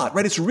costs a lot,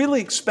 right? It's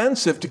really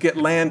expensive to get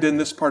land in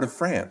this part of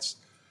France,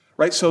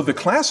 right? So the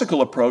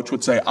classical approach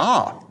would say,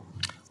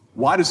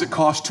 why does it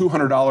cost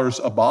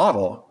 $200 a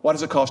bottle? Why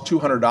does it cost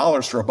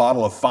 $200 for a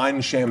bottle of fine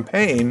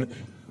champagne?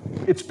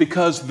 It's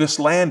because this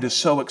land is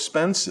so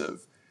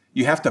expensive.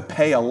 You have to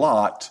pay a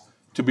lot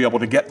to be able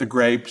to get the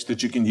grapes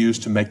that you can use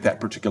to make that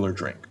particular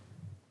drink.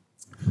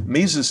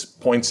 Mises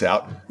points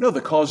out, no,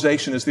 the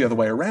causation is the other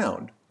way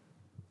around,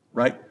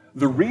 right?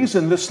 The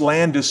reason this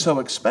land is so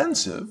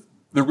expensive,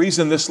 the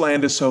reason this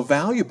land is so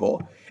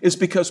valuable, is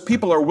because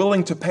people are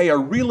willing to pay a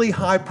really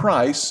high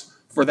price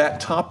for that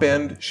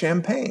top-end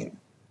champagne.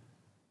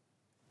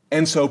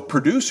 And so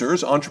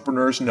producers,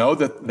 entrepreneurs know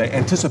that they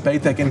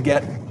anticipate they can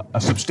get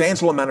a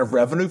substantial amount of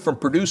revenue from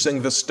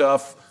producing the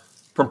stuff,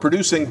 from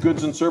producing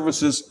goods and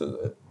services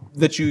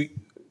that you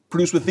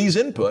produce with these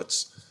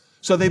inputs.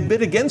 So they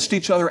bid against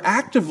each other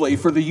actively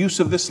for the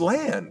use of this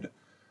land,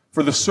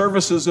 for the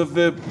services of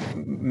the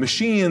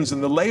machines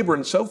and the labor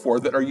and so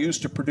forth that are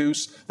used to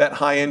produce that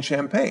high-end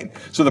champagne.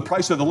 So the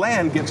price of the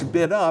land gets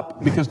bid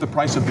up because the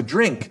price of the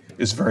drink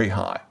is very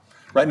high,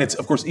 right? And it's,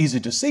 of course, easy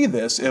to see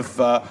this if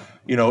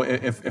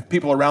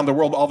people around the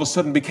world all of a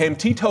sudden became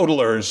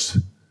teetotalers,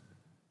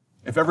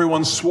 if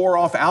everyone swore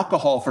off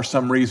alcohol for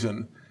some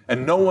reason,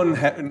 and no one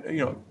had,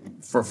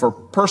 for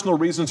personal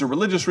reasons or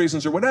religious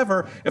reasons or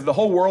whatever, if the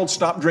whole world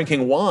stopped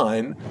drinking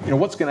wine,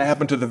 what's going to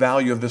happen to the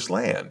value of this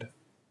land?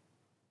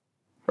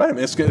 Right? I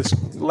mean,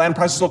 land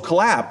prices will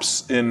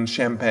collapse in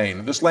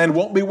Champagne. This land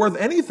won't be worth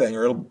anything,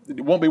 or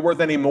it won't be worth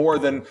any more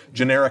than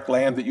generic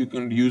land that you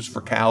can use for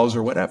cows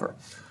or whatever.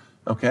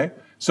 Okay?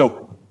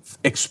 So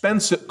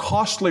expensive,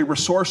 costly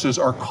resources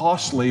are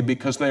costly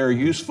because they are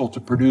useful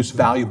to produce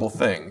valuable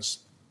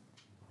things.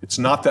 It's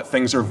not that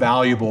things are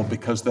valuable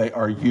because they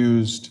are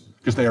used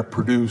because they are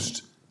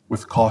produced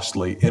with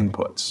costly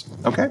inputs.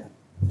 Okay?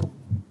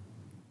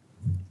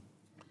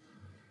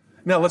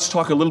 Now let's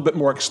talk a little bit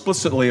more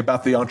explicitly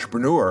about the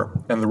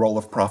entrepreneur and the role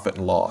of profit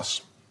and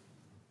loss.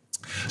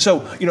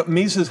 So,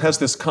 Mises has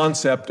this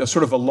concept, a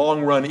sort of a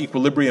long-run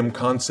equilibrium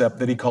concept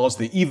that he calls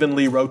the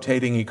evenly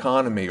rotating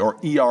economy, or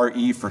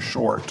ERE for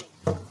short.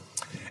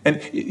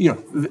 And,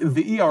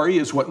 the ERE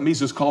is what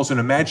Mises calls an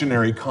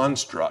imaginary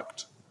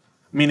construct,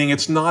 meaning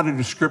it's not a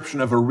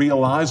description of a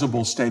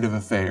realizable state of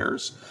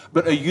affairs,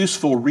 but a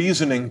useful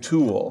reasoning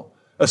tool,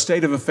 a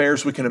state of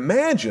affairs we can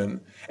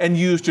imagine and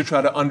use to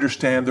try to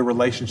understand the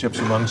relationships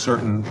among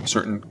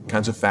certain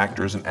kinds of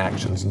factors and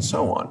actions and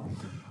so on,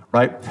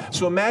 right?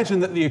 So imagine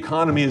that the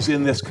economy is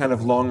in this kind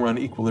of long-run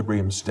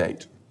equilibrium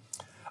state.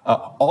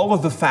 All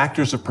of the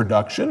factors of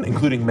production,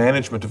 including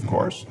management, of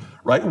course,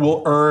 right,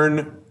 will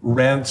earn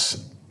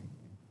rents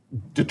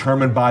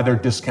determined by their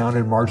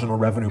discounted marginal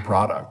revenue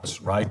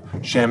products, right?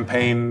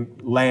 Champagne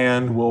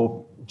land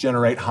will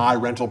generate high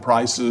rental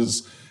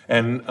prices,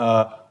 and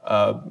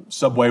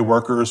subway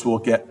workers will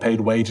get paid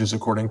wages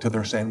according to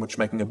their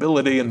sandwich-making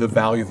ability and the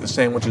value of the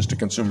sandwiches to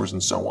consumers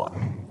and so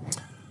on.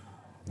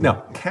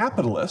 Now,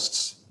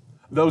 capitalists,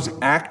 those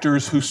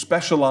actors who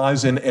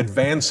specialize in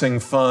advancing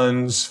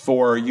funds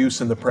for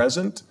use in the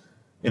present,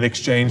 in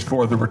exchange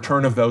for the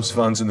return of those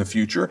funds in the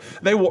future,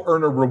 they will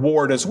earn a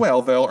reward as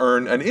well. They'll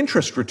earn an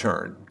interest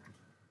return,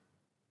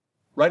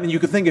 right? And you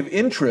could think of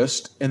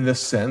interest in this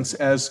sense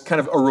as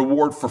kind of a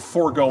reward for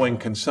foregoing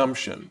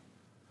consumption.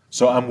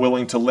 So I'm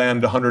willing to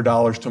lend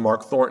 $100 to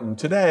Mark Thornton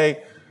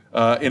today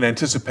in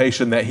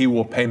anticipation that he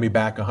will pay me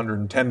back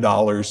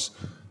 $110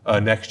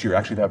 next year.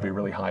 Actually, that would be a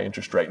really high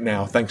interest rate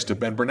now, thanks to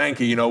Ben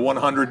Bernanke,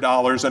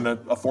 $100 and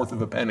a fourth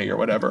of a penny or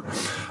whatever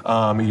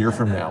a year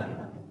from now.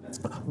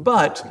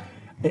 But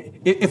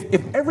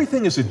if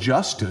everything is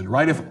adjusted,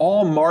 right, if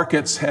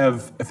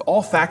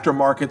all factor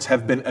markets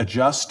have been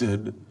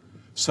adjusted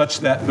such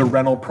that the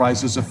rental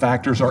prices of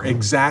factors are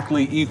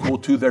exactly equal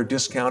to their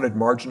discounted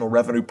marginal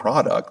revenue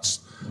products,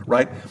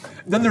 right,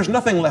 then there's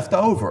nothing left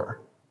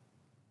over,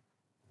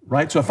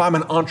 right? So if I'm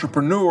an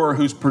entrepreneur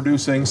who's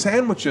producing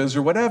sandwiches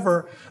or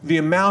whatever, the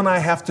amount I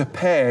have to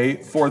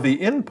pay for the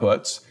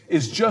inputs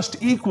is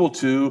just equal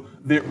to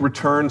the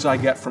returns I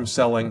get from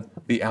selling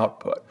the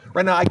output.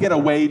 Right now, I get a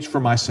wage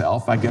for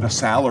myself. I get a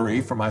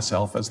salary for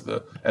myself as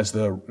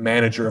the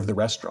manager of the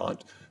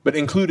restaurant. But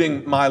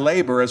including my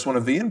labor as one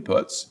of the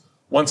inputs,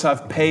 once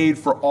I've paid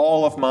for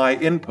all of my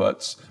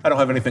inputs, I don't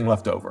have anything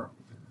left over.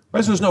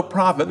 Right? So there's no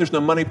profit. There's no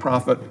money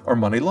profit or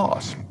money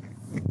loss.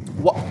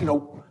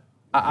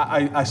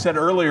 I said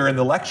earlier in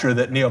the lecture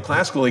that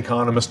neoclassical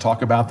economists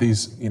talk about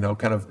these,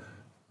 kind of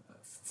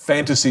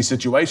fantasy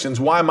situations.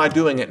 Why am I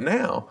doing it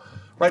now?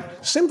 Right?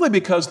 Simply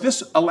because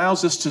this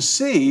allows us to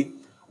see,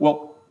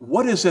 well,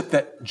 what is it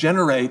that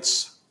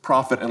generates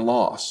profit and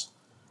loss,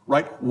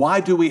 right? Why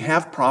do we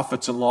have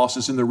profits and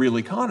losses in the real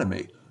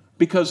economy?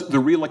 Because the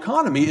real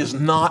economy is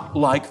not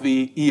like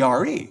the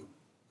ERE,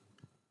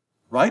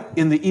 right?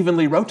 In the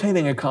evenly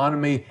rotating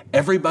economy,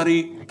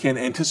 everybody can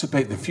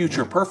anticipate the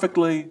future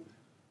perfectly.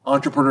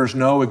 Entrepreneurs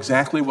know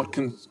exactly what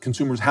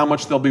consumers, how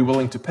much they'll be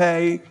willing to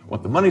pay,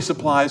 what the money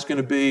supply is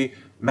going to be,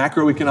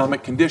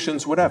 macroeconomic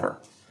conditions,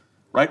 whatever,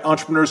 right?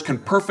 Entrepreneurs can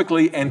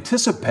perfectly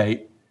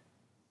anticipate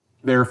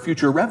their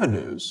future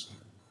revenues,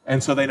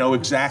 and so they know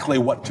exactly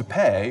what to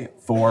pay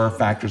for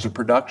factors of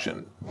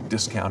production,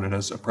 discounted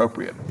as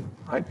appropriate,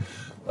 right?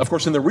 Of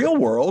course, in the real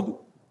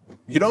world,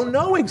 you don't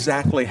know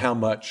exactly how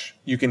much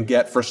you can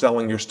get for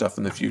selling your stuff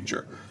in the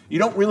future. You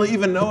don't really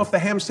even know if the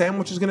ham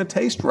sandwich is going to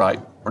taste right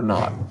or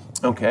not,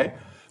 okay?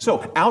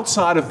 So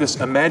outside of this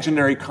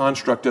imaginary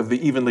construct of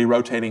the evenly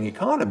rotating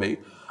economy,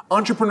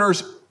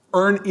 entrepreneurs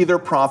earn either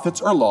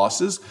profits or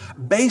losses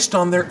based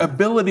on their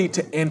ability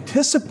to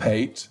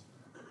anticipate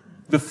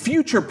the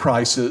future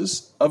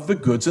prices of the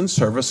goods and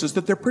services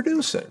that they're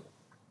producing,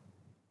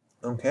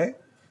 okay?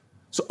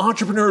 So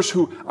entrepreneurs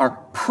who are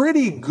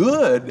pretty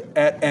good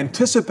at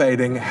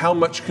anticipating how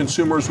much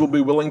consumers will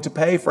be willing to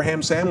pay for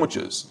ham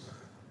sandwiches,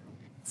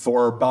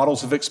 for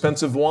bottles of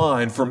expensive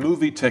wine, for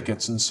movie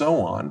tickets, and so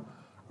on,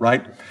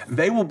 right?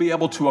 They will be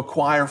able to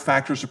acquire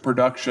factors of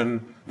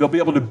production. They'll be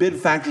able to bid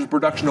factors of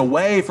production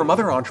away from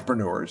other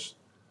entrepreneurs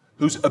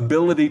whose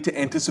ability to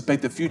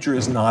anticipate the future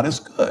is not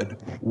as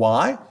good.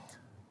 Why?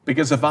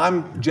 Because if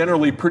I'm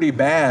generally pretty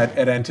bad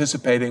at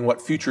anticipating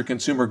what future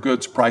consumer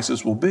goods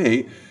prices will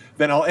be,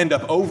 then I'll end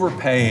up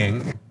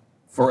overpaying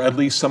for at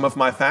least some of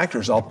my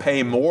factors. I'll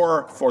pay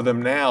more for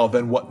them now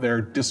than what their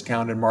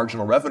discounted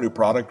marginal revenue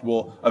product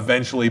will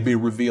eventually be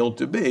revealed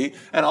to be,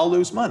 and I'll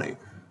lose money,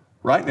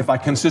 right? If I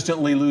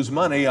consistently lose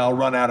money, I'll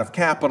run out of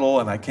capital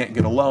and I can't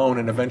get a loan,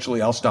 and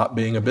eventually I'll stop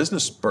being a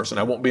business person.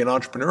 I won't be an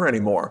entrepreneur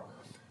anymore,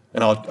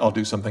 and I'll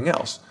do something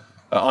else.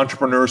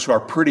 Entrepreneurs who are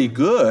pretty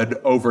good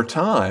over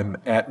time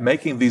at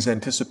making these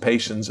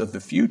anticipations of the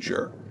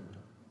future,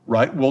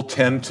 right, will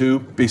tend to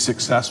be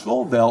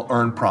successful. They'll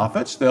earn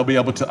profits. They'll be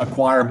able to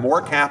acquire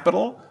more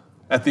capital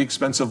at the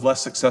expense of less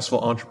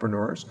successful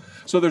entrepreneurs.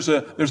 So there's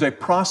a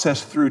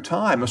process through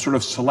time, a sort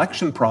of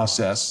selection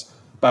process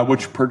by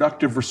which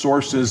productive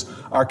resources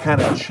are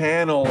kind of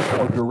channeled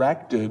or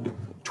directed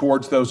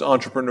towards those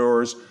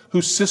entrepreneurs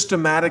who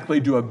systematically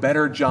do a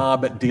better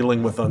job at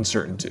dealing with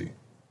uncertainty.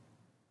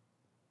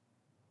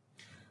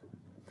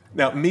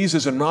 Now,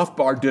 Mises and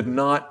Rothbard did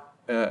not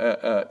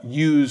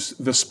use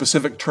the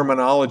specific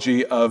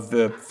terminology of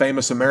the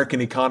famous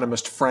American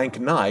economist Frank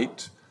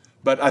Knight,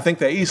 but I think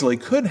they easily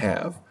could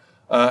have.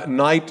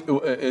 Knight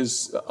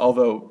is,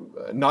 although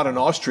not an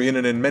Austrian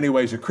and in many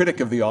ways a critic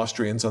of the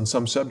Austrians on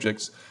some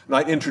subjects,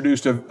 Knight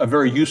introduced a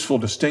very useful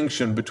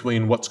distinction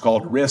between what's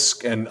called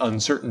risk and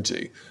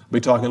uncertainty. We'll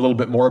be talking a little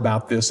bit more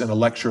about this in a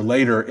lecture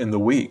later in the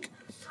week,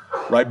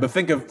 right? But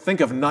think of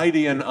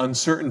Knightian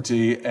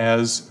uncertainty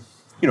as,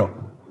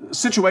 a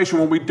situation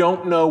where we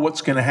don't know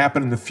what's going to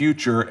happen in the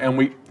future, and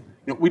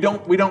we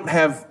don't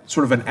have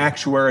sort of an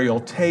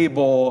actuarial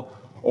table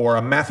or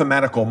a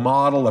mathematical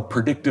model, a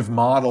predictive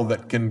model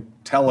that can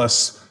tell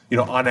us,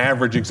 on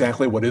average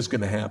exactly what is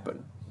going to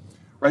happen,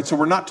 right? So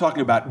we're not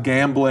talking about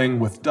gambling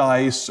with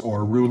dice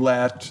or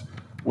roulette,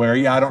 where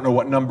I don't know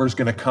what number is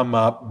going to come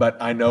up, but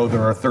I know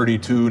there are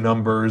 32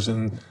 numbers,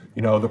 and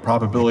the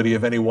probability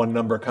of any one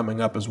number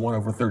coming up is 1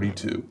 over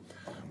 32.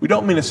 We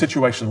don't mean a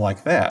situation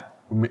like that.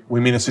 We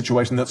mean a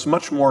situation that's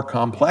much more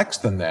complex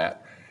than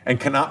that and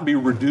cannot be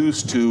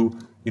reduced to,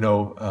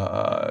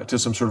 to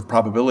some sort of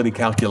probability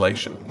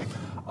calculation.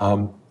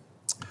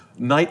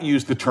 Knight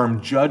used the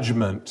term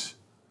judgment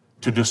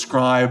to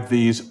describe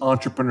these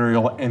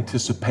entrepreneurial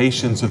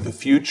anticipations of the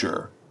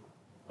future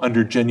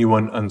under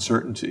genuine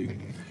uncertainty.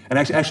 And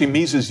actually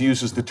Mises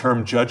uses the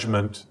term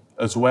judgment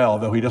as well,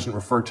 though he doesn't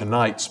refer to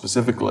Knight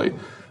specifically.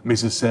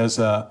 Mises says,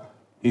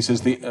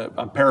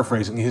 I'm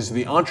paraphrasing, he says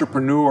the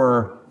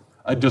entrepreneur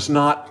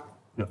the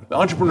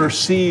entrepreneur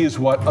sees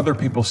what other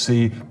people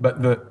see,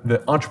 but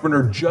the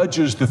entrepreneur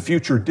judges the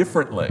future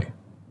differently.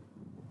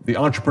 The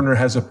entrepreneur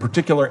has a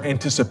particular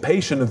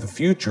anticipation of the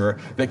future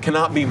that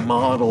cannot be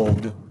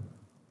modeled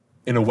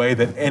in a way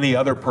that any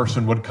other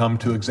person would come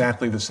to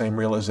exactly the same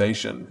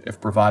realization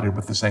if provided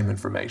with the same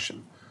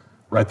information.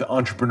 Right? The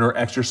entrepreneur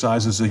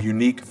exercises a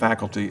unique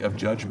faculty of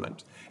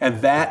judgment.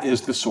 And that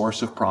is the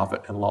source of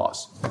profit and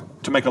loss.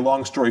 To make a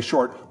long story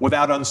short,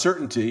 without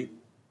uncertainty,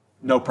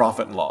 no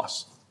profit and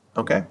loss.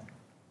 Okay?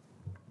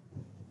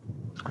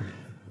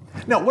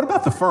 Now, what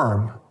about the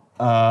firm?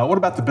 What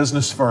about the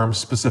business firm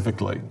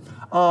specifically?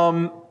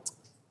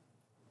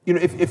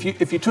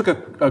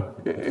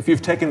 If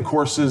you've taken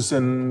courses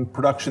in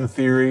production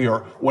theory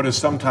or what is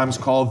sometimes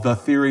called the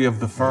theory of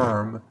the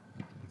firm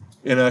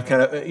in a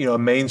kind of a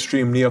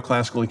mainstream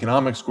neoclassical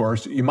economics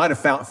course, you might have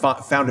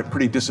found it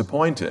pretty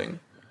disappointing,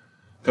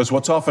 because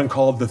what's often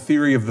called the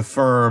theory of the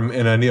firm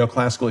in a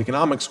neoclassical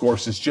economics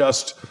course is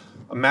just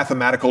a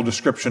mathematical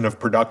description of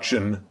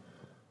production,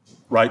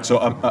 right? So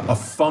a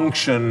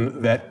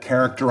function that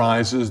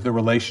characterizes the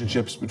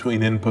relationships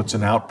between inputs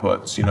and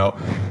outputs.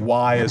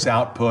 Y is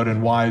output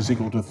and Y is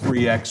equal to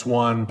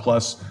 3x1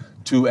 plus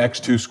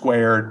 2x2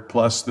 squared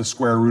plus the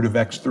square root of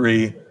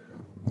x3,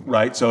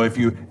 right? So if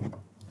you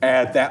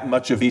add that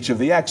much of each of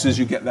the x's,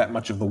 you get that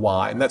much of the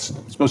y. And that's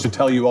supposed to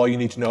tell you all you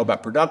need to know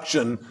about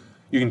production.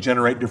 You can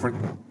generate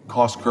different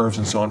cost curves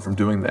and so on from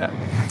doing that.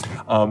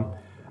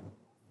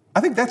 I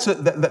think that's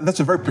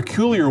a very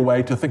peculiar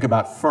way to think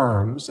about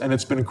firms, and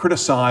it's been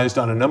criticized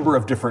on a number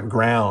of different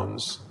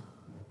grounds,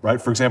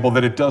 right? For example,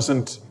 that it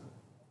doesn't,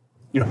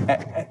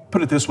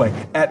 put it this way,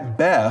 at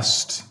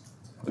best,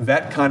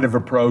 that kind of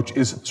approach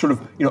is sort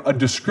of, a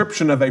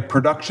description of a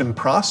production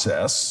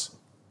process,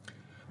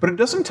 but it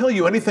doesn't tell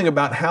you anything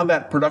about how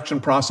that production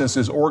process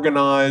is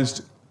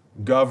organized,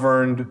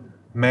 governed,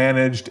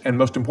 managed, and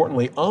most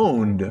importantly,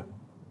 owned.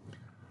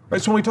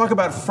 Right, so when we talk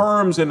about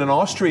firms in an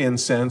Austrian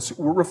sense,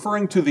 we're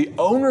referring to the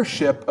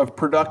ownership of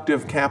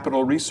productive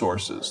capital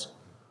resources,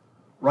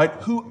 right?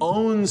 Who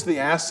owns the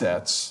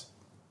assets,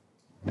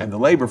 and the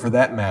labor for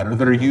that matter,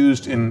 that are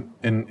used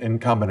in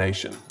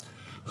combination?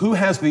 Who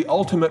has the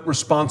ultimate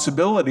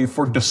responsibility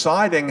for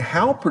deciding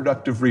how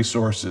productive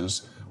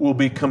resources will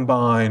be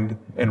combined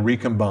and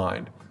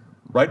recombined?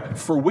 Right?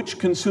 For which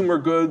consumer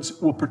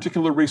goods will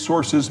particular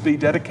resources be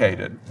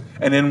dedicated?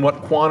 And in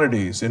what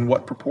quantities, in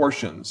what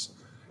proportions?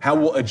 How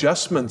will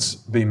adjustments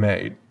be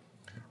made?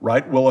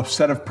 Right? Will a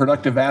set of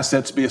productive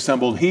assets be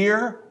assembled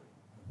here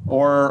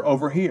or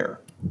over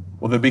here?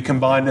 Will they be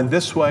combined in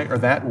this way or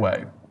that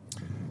way?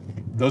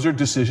 Those are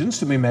decisions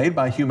to be made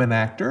by human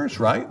actors,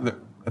 right?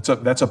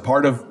 That's a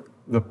part of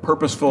the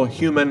purposeful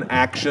human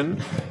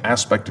action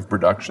aspect of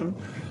production.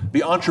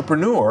 The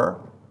entrepreneur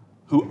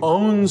who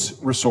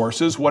owns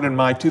resources, what in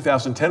my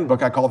 2010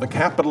 book I call the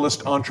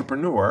capitalist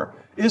entrepreneur,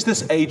 is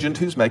this agent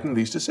who's making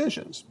these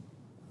decisions,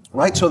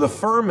 right? So the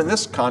firm in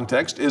this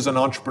context is an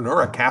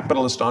entrepreneur, a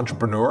capitalist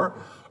entrepreneur,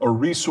 a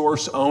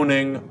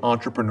resource-owning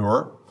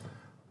entrepreneur,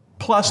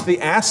 plus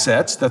the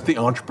assets that the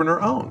entrepreneur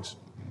owns.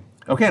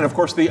 Okay, and of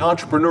course the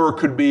entrepreneur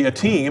could be a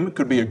team, it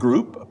could be a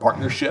group, a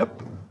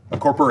partnership, a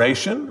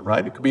corporation,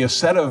 right? It could be a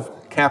set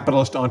of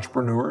capitalist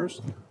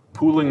entrepreneurs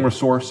pooling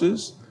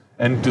resources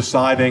and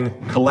deciding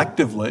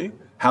collectively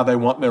how they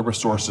want their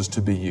resources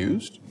to be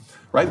used,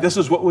 right? This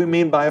is what we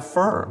mean by a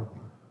firm.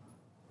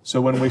 So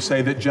when we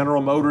say that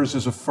General Motors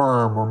is a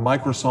firm, or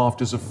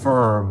Microsoft is a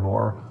firm,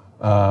 or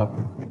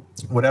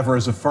whatever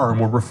is a firm,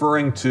 we're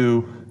referring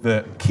to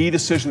the key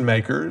decision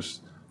makers,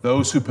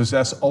 those who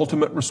possess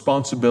ultimate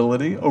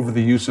responsibility over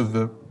the use of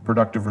the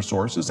productive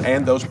resources,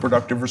 and those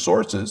productive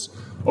resources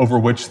over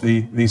which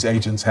these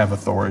agents have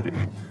authority.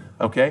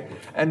 Okay?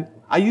 And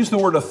I use the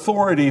word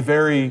authority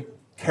very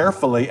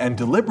carefully and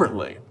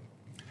deliberately.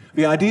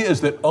 The idea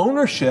is that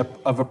ownership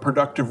of a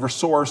productive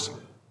resource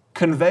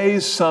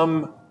conveys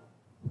some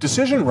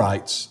decision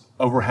rights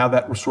over how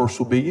that resource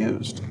will be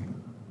used,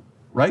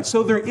 right?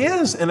 So there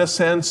is, in a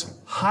sense,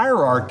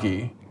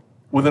 hierarchy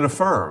within a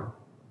firm.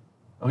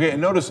 Okay,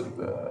 and notice,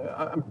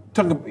 I'm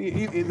talking,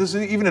 this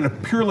is even in a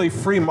purely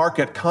free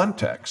market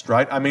context,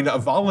 right? I mean, a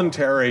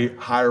voluntary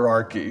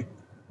hierarchy,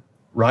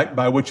 right,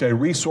 by which a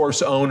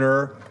resource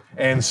owner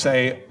and,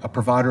 say, a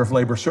provider of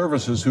labor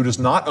services who does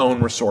not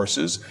own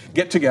resources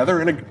get together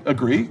and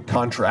agree,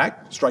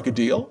 contract, strike a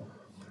deal.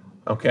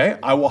 Okay,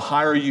 I will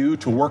hire you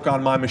to work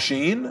on my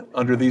machine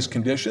under these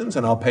conditions,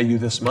 and I'll pay you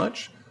this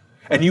much.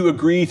 And you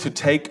agree to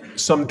take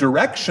some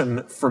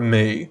direction from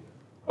me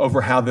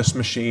over how this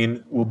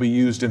machine will be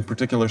used in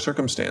particular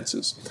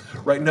circumstances.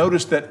 Right?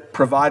 Notice that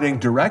providing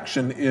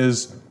direction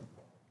is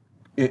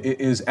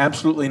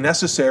absolutely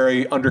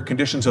necessary under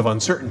conditions of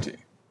uncertainty.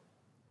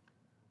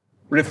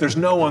 But if there's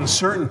no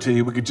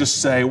uncertainty, we could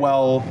just say,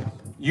 well,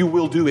 you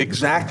will do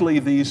exactly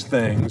these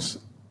things,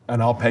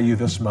 and I'll pay you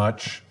this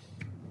much.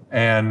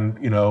 And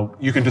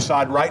you can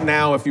decide right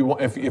now if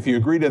you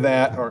agree to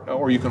that,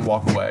 or you can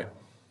walk away.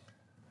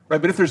 Right?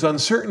 But if there's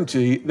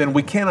uncertainty, then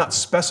we cannot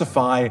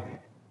specify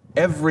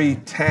every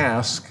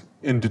task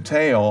in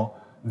detail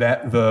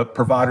that the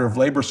provider of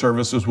labor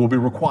services will be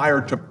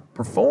required to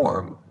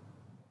perform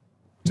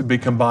to be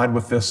combined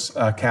with this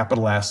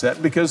capital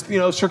asset, because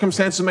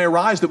circumstances may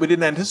arise that we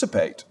didn't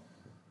anticipate.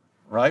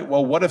 Right?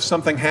 Well, what if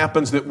something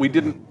happens that we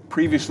didn't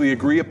previously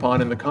agree upon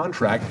in the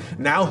contract?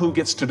 Now who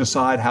gets to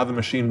decide how the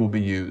machine will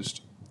be used?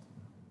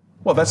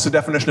 Well, that's the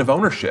definition of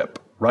ownership,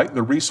 right?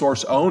 The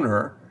resource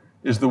owner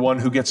is the one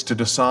who gets to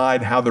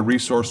decide how the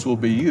resource will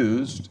be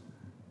used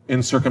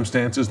in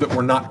circumstances that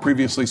were not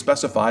previously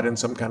specified in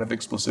some kind of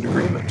explicit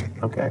agreement.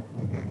 Okay.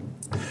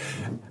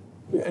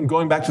 And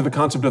going back to the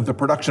concept of the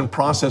production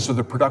process or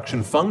the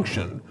production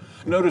function,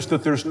 notice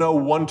that there's no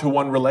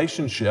one-to-one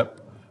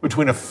relationship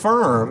between a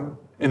firm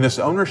in this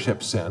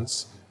ownership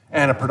sense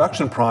and a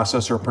production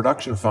process or a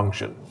production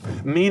function,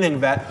 meaning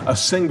that a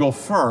single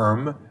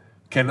firm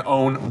can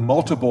own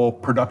multiple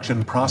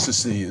production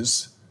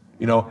processes.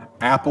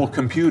 Apple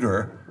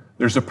Computer,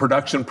 there's a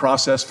production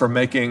process for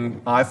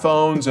making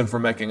iPhones and for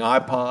making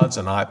iPods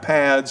and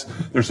iPads.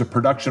 There's a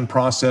production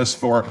process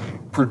for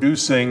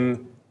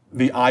producing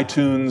the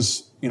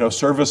iTunes,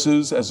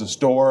 services as a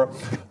store.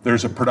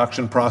 There's a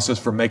production process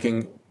for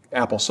making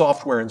Apple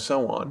software and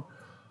so on.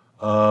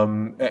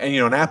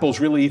 And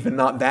Apple's really even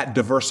not that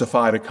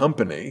diversified a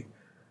company.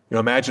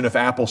 Imagine if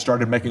Apple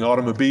started making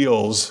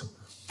automobiles,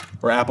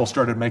 or Apple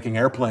started making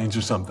airplanes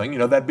or something.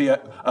 That'd be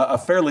a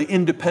fairly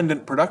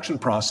independent production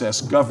process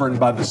governed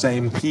by the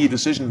same key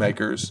decision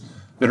makers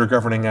that are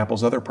governing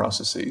Apple's other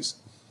processes.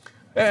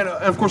 And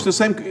of course, the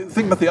same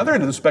thing about the other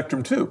end of the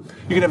spectrum too.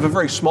 You can have a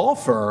very small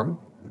firm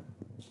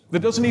that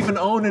doesn't even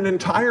own an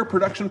entire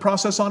production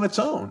process on its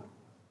own,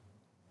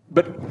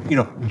 but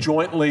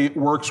jointly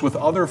works with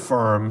other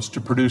firms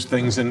to produce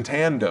things in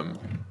tandem,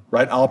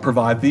 right? I'll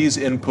provide these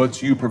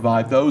inputs, you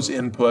provide those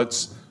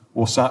inputs,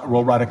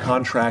 we'll write a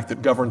contract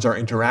that governs our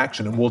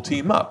interaction, and we'll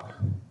team up.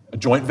 A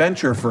joint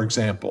venture, for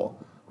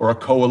example, or a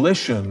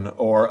coalition,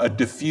 or a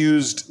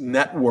diffused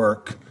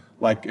network,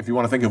 like if you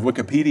want to think of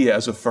Wikipedia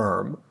as a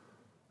firm,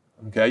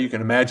 okay, you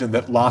can imagine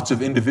that lots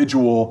of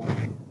individual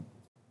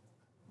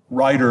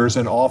writers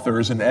and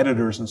authors and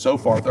editors and so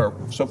forth are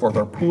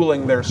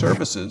pooling their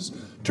services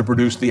to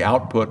produce the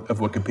output of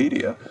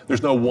Wikipedia.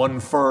 There's no one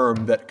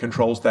firm that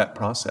controls that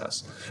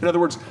process. In other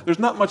words, there's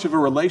not much of a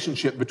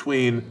relationship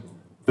between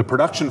the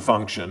production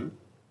function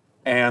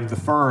and the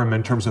firm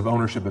in terms of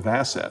ownership of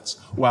assets,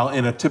 while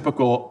in a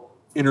typical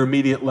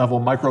intermediate level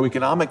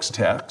microeconomics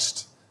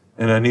text,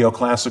 in the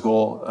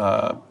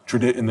neoclassical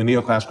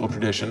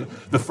tradition,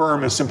 the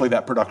firm is simply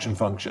that production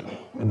function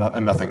and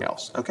nothing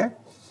else. Okay.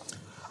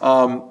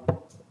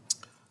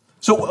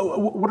 So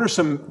what are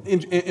some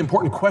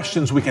important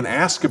questions we can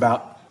ask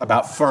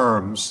about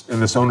firms in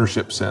this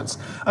ownership sense?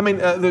 I mean,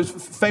 there's a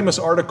famous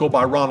article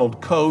by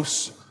Ronald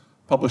Coase,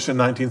 published in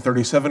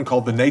 1937,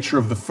 called "The Nature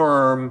of the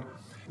Firm."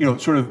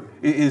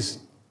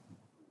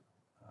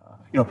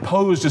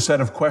 Posed a set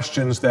of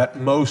questions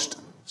that most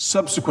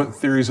subsequent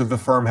theories of the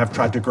firm have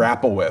tried to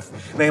grapple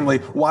with. Namely,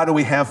 why do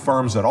we have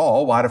firms at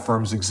all? Why do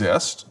firms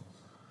exist?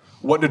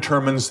 What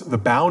determines the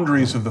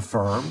boundaries of the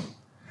firm?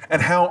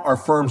 And how are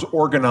firms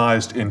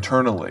organized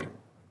internally?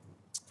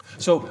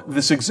 So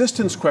this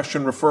existence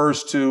question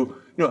refers to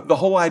the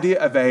whole idea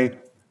of a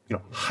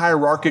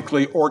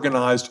hierarchically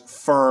organized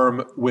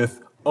firm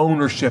with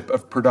ownership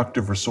of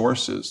productive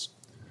resources.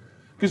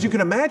 Because you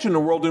can imagine a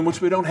world in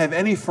which we don't have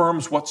any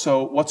firms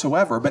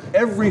whatsoever, but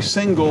every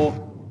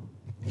single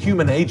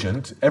human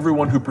agent,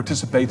 everyone who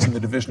participates in the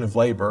division of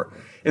labor,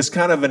 is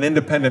kind of an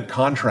independent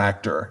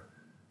contractor.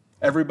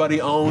 Everybody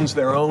owns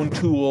their own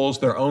tools,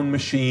 their own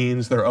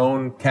machines, their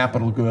own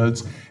capital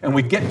goods, and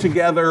we get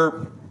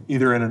together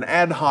either in an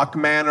ad hoc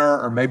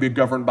manner or maybe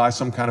governed by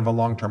some kind of a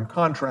long-term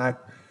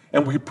contract,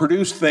 and we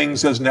produce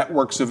things as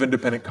networks of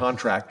independent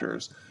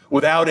contractors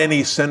without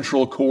any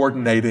central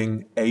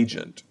coordinating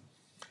agent.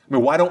 I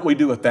mean, why don't we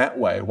do it that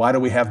way? Why do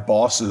we have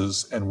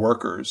bosses and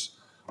workers?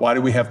 Why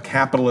do we have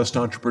capitalist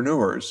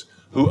entrepreneurs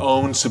who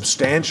own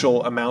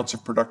substantial amounts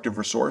of productive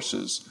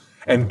resources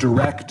and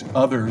direct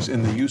others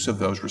in the use of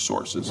those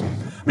resources?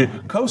 I mean,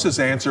 Coase's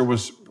answer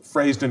was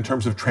phrased in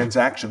terms of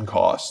transaction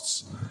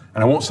costs.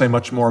 And I won't say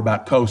much more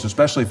about Coase,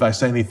 especially if I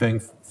say anything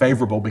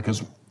favorable,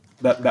 because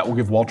that will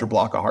give Walter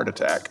Block a heart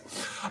attack.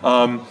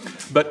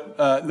 But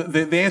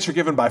the answer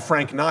given by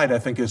Frank Knight, I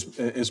think,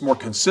 is more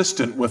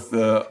consistent with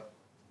the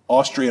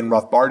Austrian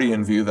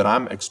Rothbardian view that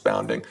I'm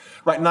expounding.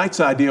 Right,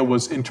 Knight's idea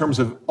was in terms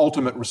of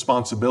ultimate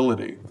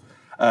responsibility.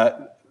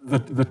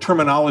 The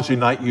terminology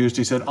Knight used,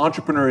 he said,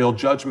 entrepreneurial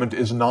judgment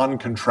is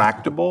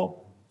non-contractable.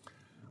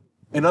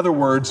 In other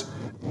words,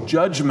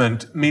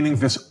 judgment, meaning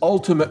this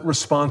ultimate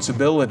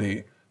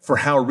responsibility for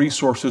how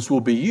resources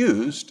will be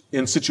used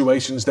in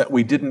situations that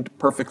we didn't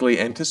perfectly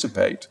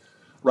anticipate,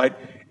 right,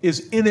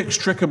 is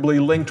inextricably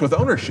linked with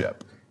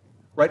ownership,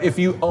 right? If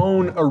you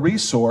own a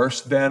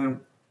resource,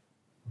 then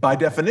by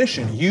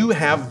definition, you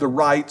have the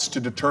rights to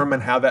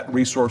determine how that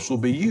resource will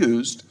be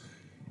used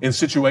in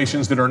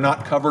situations that are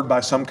not covered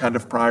by some kind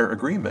of prior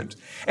agreement.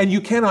 And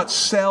you cannot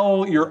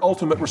sell your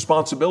ultimate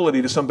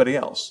responsibility to somebody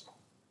else.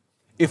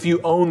 If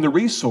you own the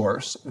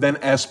resource, then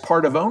as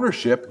part of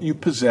ownership, you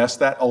possess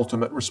that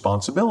ultimate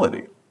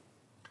responsibility.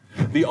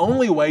 The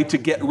only way to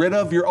get rid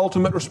of your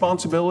ultimate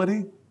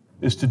responsibility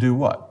is to do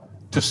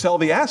what? To sell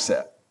the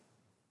asset.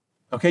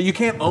 Okay, you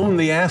can't own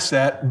the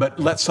asset, but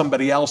let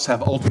somebody else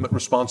have ultimate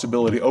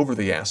responsibility over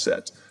the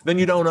asset. Then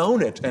you don't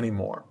own it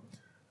anymore.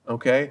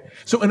 Okay?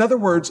 So in other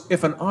words,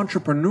 if an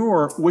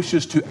entrepreneur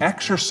wishes to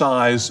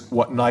exercise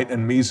what Knight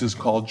and Mises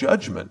call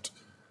judgment,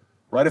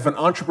 right? If an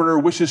entrepreneur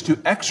wishes to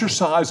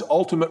exercise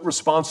ultimate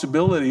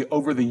responsibility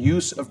over the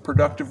use of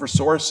productive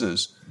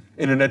resources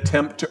in an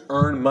attempt to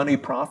earn money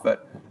profit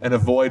and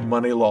avoid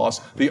money loss,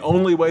 the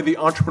only way the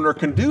entrepreneur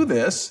can do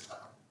this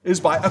is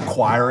by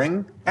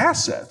acquiring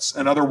assets.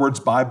 In other words,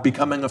 by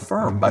becoming a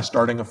firm, by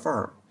starting a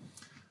firm.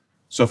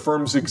 So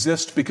firms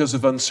exist because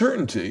of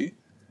uncertainty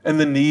and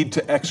the need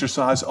to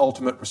exercise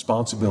ultimate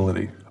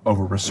responsibility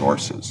over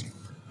resources.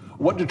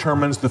 What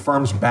determines the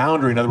firm's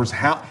boundary? In other words,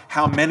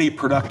 how many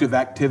productive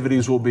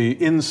activities will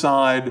be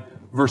inside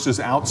versus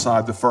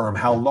outside the firm?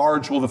 How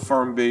large will the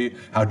firm be?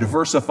 How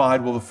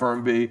diversified will the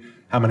firm be?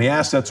 How many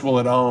assets will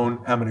it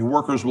own? How many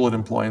workers will it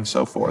employ? And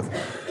so forth.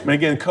 I mean,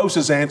 again,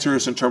 Coase's answer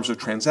is in terms of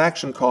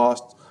transaction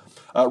costs.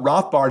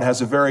 Rothbard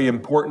has a very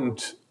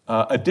important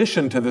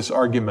addition to this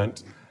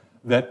argument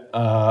that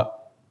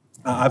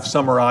I've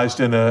summarized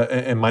in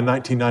my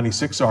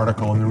 1996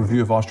 article in the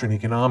Review of Austrian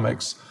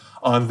Economics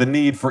on the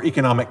need for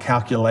economic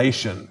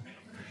calculation.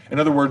 In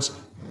other words,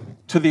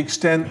 to the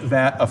extent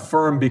that a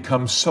firm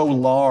becomes so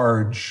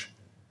large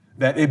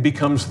that it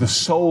becomes the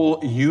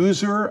sole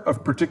user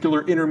of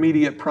particular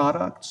intermediate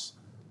products,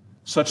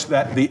 such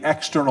that the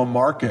external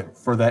market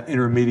for that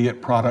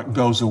intermediate product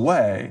goes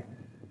away,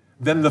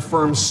 then the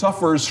firm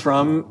suffers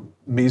from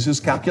Mises'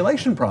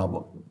 calculation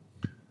problem.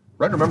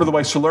 Right? Remember the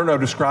way Salerno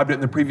described it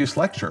in the previous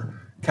lecture.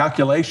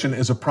 Calculation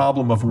is a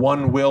problem of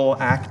one will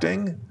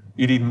acting.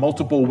 You need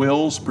multiple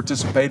wills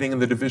participating in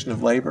the division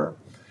of labor.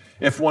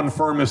 If one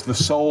firm is the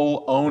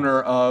sole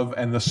owner of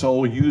and the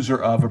sole user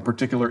of a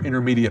particular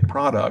intermediate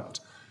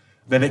product,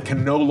 then it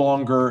can no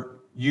longer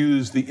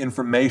use the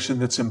information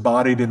that's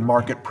embodied in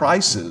market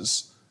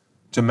prices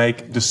to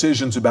make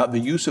decisions about the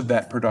use of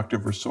that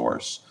productive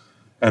resource.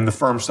 And the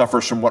firm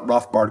suffers from what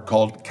Rothbard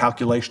called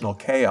calculational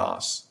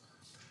chaos.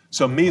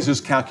 So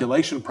Mises'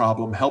 calculation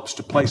problem helps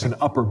to place an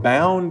upper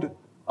bound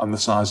on the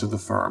size of the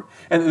firm.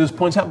 And this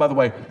points out, by the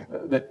way,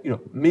 that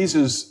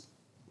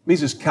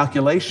Mises'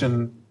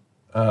 calculation,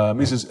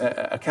 Mises'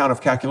 account of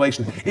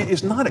calculation, it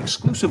is not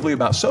exclusively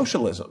about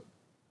socialism.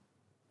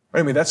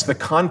 I mean, that's the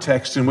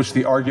context in which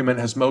the argument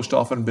has most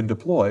often been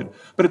deployed,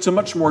 but it's a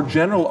much more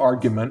general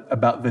argument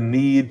about the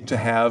need to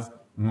have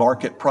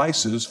market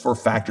prices for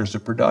factors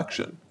of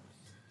production.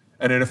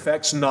 And it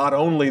affects not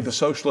only the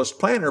socialist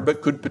planner,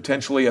 but could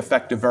potentially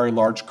affect a very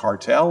large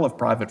cartel of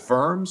private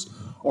firms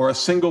or a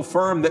single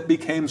firm that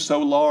became so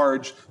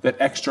large that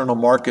external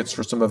markets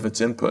for some of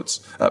its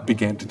inputs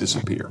began to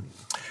disappear.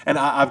 And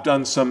I've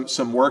done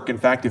some work. In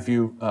fact, if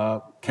you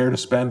care to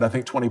spend, I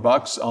think,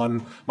 $20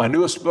 on my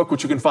newest book,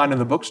 which you can find in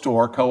the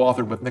bookstore,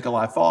 co-authored with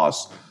Nikolai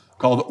Voss,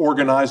 called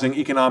Organizing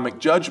Economic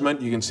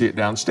Judgment. You can see it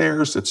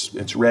downstairs.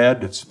 It's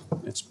red. It's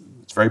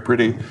very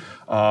pretty.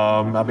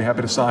 I'll be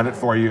happy to sign it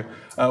for you.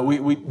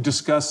 We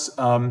discuss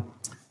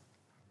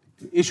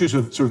issues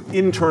of sort of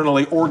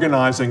internally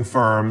organizing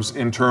firms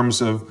in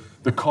terms of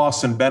the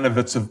costs and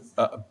benefits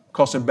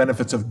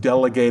of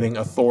delegating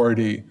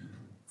authority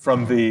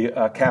from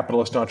the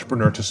capitalist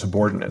entrepreneur to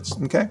subordinates.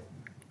 Okay.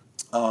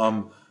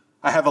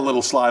 I have a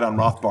little slide on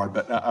Rothbard,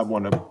 but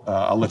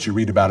I'll let you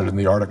read about it in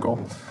the article,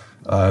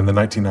 in the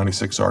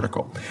 1996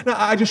 article. Now,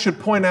 I just should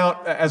point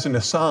out, as an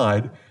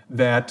aside,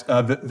 that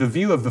the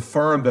view of the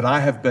firm that I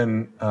have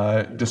been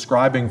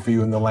describing for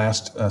you in the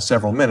last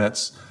several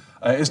minutes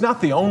is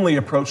not the only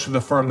approach to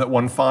the firm that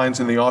one finds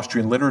in the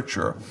Austrian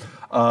literature.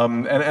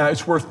 And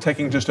it's worth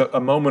taking just a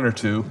moment or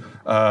two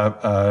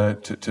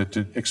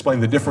to explain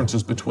the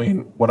differences between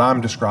what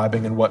I'm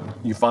describing and what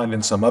you find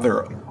in some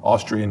other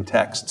Austrian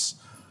texts.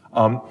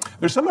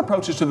 There's some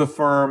approaches to the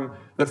firm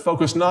that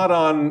focus not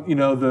on,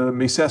 the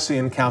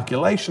Misesian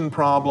calculation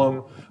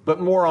problem, but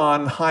more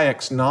on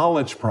Hayek's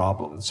knowledge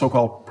problem, the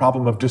so-called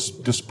problem of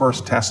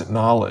dispersed tacit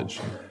knowledge.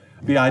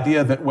 The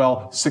idea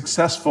that,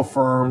 successful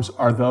firms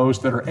are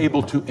those that are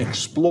able to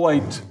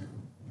exploit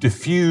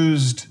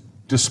diffused,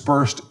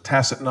 dispersed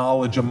tacit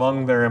knowledge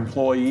among their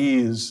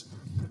employees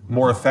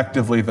more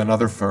effectively than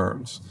other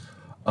firms.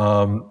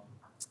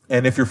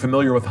 And if you're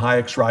familiar with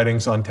Hayek's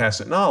writings on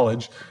tacit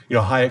knowledge,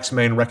 Hayek's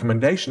main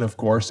recommendation, of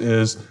course,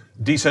 is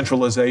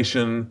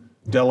decentralization,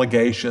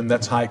 delegation.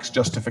 That's Hayek's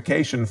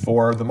justification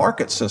for the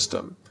market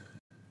system,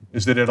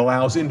 is that it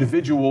allows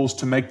individuals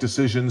to make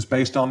decisions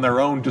based on their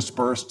own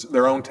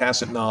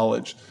tacit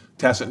knowledge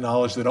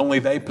that only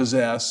they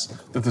possess,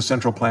 that the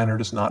central planner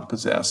does not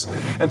possess.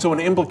 And so an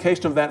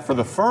implication of that for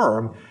the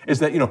firm is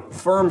that,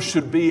 firms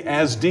should be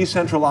as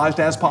decentralized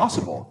as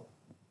possible.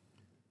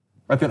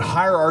 Right? That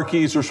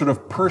hierarchies are sort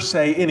of per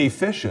se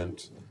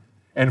inefficient,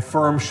 and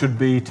firms should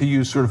be, to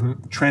use sort of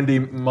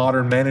trendy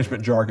modern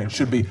management jargon,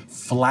 should be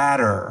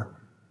flatter.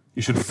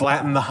 You should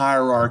flatten the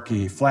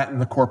hierarchy, flatten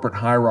the corporate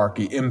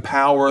hierarchy,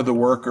 empower the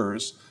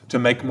workers to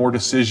make more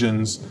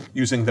decisions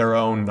using their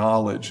own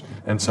knowledge,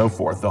 and so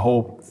forth. The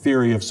whole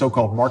theory of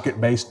so-called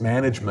market-based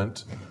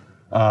management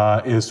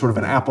is sort of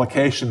an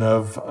application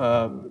of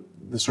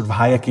the sort of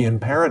Hayekian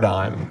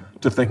paradigm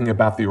to thinking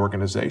about the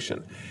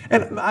organization.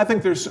 And I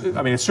think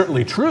it's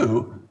certainly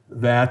true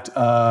that,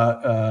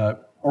 that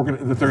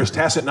there is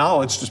tacit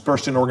knowledge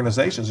dispersed in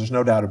organizations, there's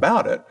no doubt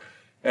about it.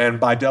 And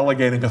by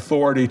delegating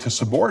authority to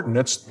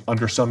subordinates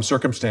under some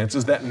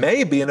circumstances, that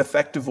may be an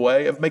effective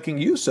way of making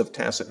use of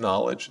tacit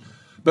knowledge.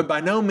 But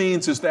by no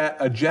means is that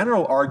a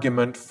general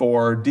argument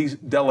for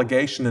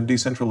delegation and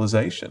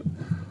decentralization.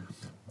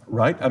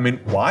 Right?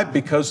 Why?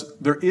 Because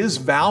there is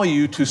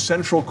value to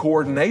central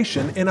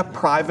coordination in a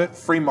private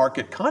free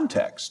market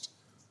context.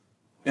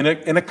 In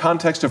a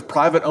context of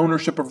private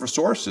ownership of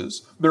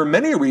resources, there are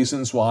many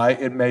reasons why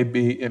it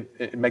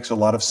makes a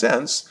lot of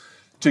sense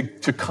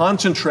to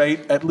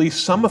concentrate at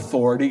least some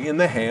authority in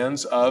the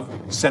hands of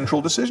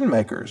central decision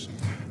makers.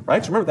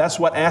 Right? So remember, that's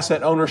what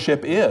asset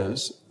ownership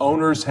is.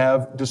 Owners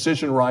have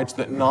decision rights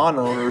that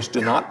non-owners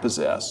do not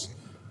possess,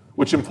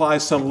 which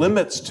implies some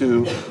limits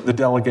to the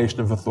delegation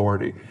of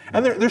authority.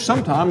 And there's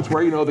some times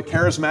where, the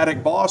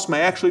charismatic boss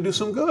may actually do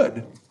some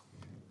good.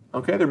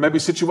 Okay, there may be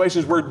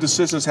situations where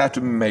decisions have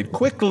to be made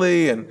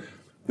quickly, and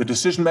the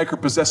decision maker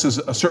possesses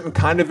a certain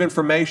kind of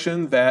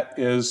information that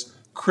is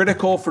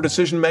critical for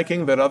decision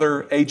making that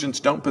other agents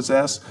don't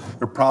possess.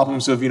 There are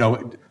problems of,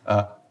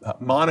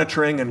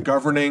 monitoring and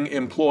governing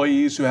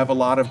employees who have a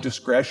lot of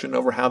discretion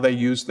over how they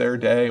use their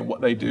day,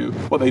 what they do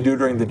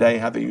during the day,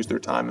 how they use their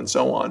time, and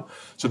so on.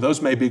 So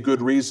those may be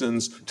good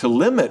reasons to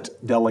limit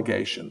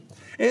delegation.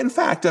 In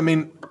fact,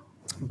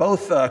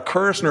 both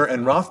Kersner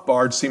and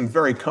Rothbard seem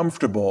very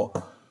comfortable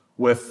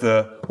with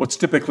what's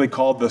typically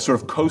called the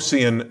sort of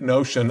Coasian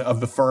notion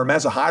of the firm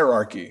as a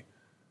hierarchy.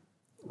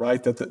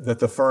 Right? That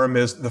the firm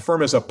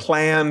is a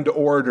planned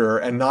order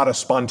and not a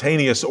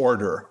spontaneous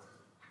order,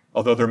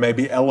 although there may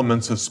be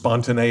elements of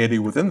spontaneity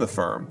within the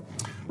firm.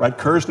 Right?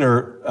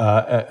 Kersner,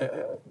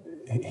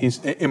 he's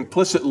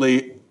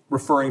implicitly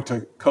referring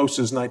to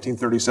Coase's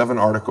 1937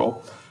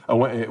 article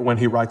when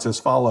he writes as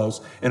follows: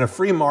 in a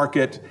free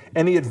market,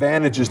 any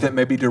advantages that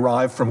may be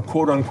derived from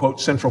quote-unquote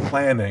central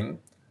planning,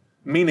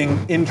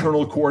 meaning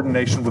internal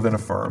coordination within a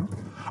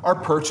firm, are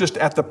purchased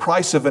at the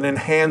price of an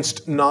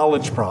enhanced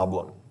knowledge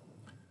problem.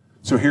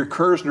 So here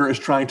Kersner is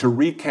trying to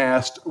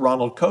recast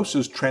Ronald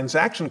Coase's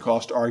transaction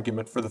cost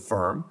argument for the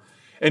firm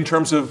in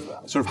terms of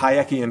sort of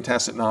Hayekian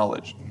tacit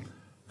knowledge.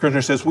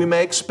 Kersner says, we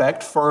may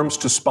expect firms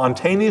to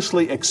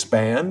spontaneously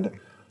expand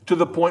to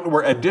the point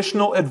where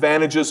additional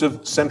advantages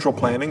of central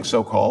planning,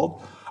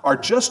 so-called, are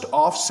just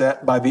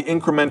offset by the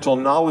incremental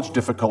knowledge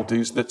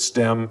difficulties that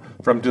stem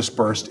from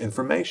dispersed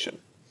information.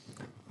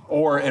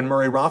 Or in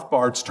Murray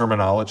Rothbard's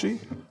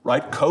terminology,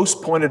 right,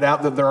 Coase pointed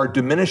out that there are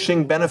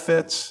diminishing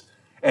benefits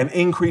and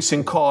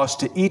increasing costs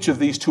to each of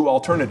these two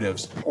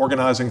alternatives,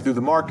 organizing through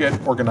the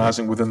market,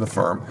 organizing within the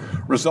firm,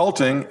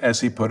 resulting,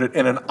 as he put it,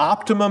 in an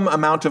optimum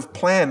amount of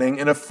planning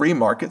in a free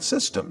market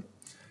system.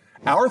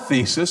 Our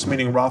thesis,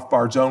 meaning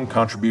Rothbard's own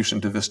contribution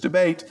to this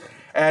debate,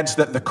 adds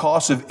that the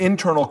costs of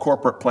internal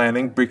corporate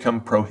planning become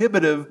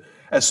prohibitive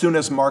as soon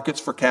as markets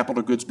for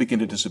capital goods begin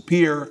to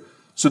disappear,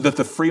 so that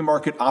the free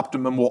market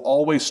optimum will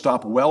always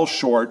stop well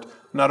short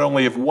not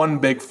only of one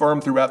big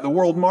firm throughout the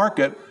world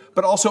market,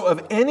 but also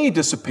of any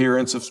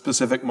disappearance of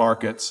specific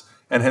markets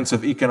and hence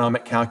of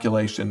economic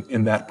calculation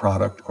in that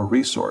product or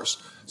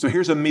resource. So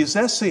here's a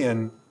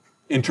Misesian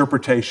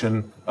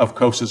interpretation of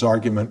Coase's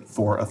argument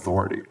for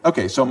authority.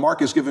 Okay, so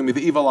Mark is giving me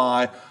the evil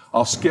eye.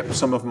 I'll skip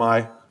some of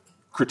my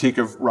critique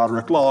of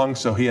Roderick Long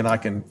so he and I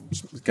can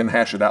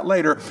hash it out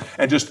later,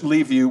 and just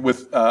leave you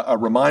with a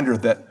reminder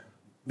that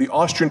the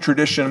Austrian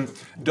tradition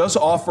does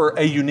offer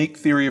a unique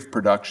theory of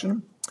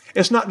production.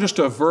 It's not just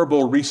a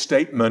verbal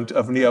restatement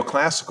of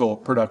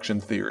neoclassical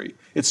production theory.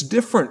 It's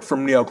different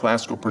from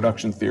neoclassical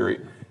production theory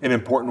in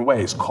important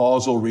ways.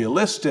 Causal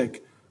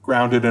realistic,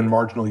 grounded in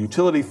marginal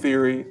utility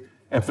theory,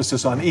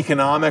 emphasis on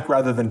economic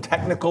rather than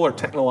technical or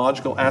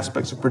technological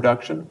aspects of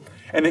production,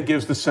 and it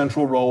gives the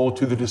central role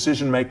to the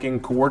decision-making,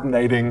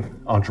 coordinating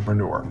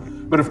entrepreneur.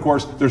 But of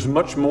course, there's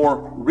much more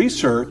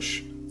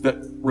research that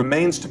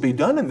remains to be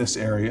done in this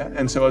area,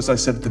 and so as I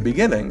said at the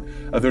beginning,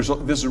 this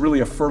is really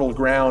a fertile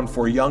ground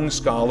for young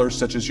scholars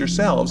such as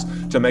yourselves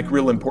to make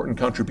real important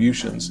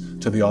contributions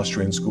to the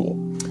Austrian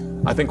school.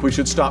 I think we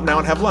should stop now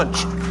and have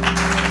lunch.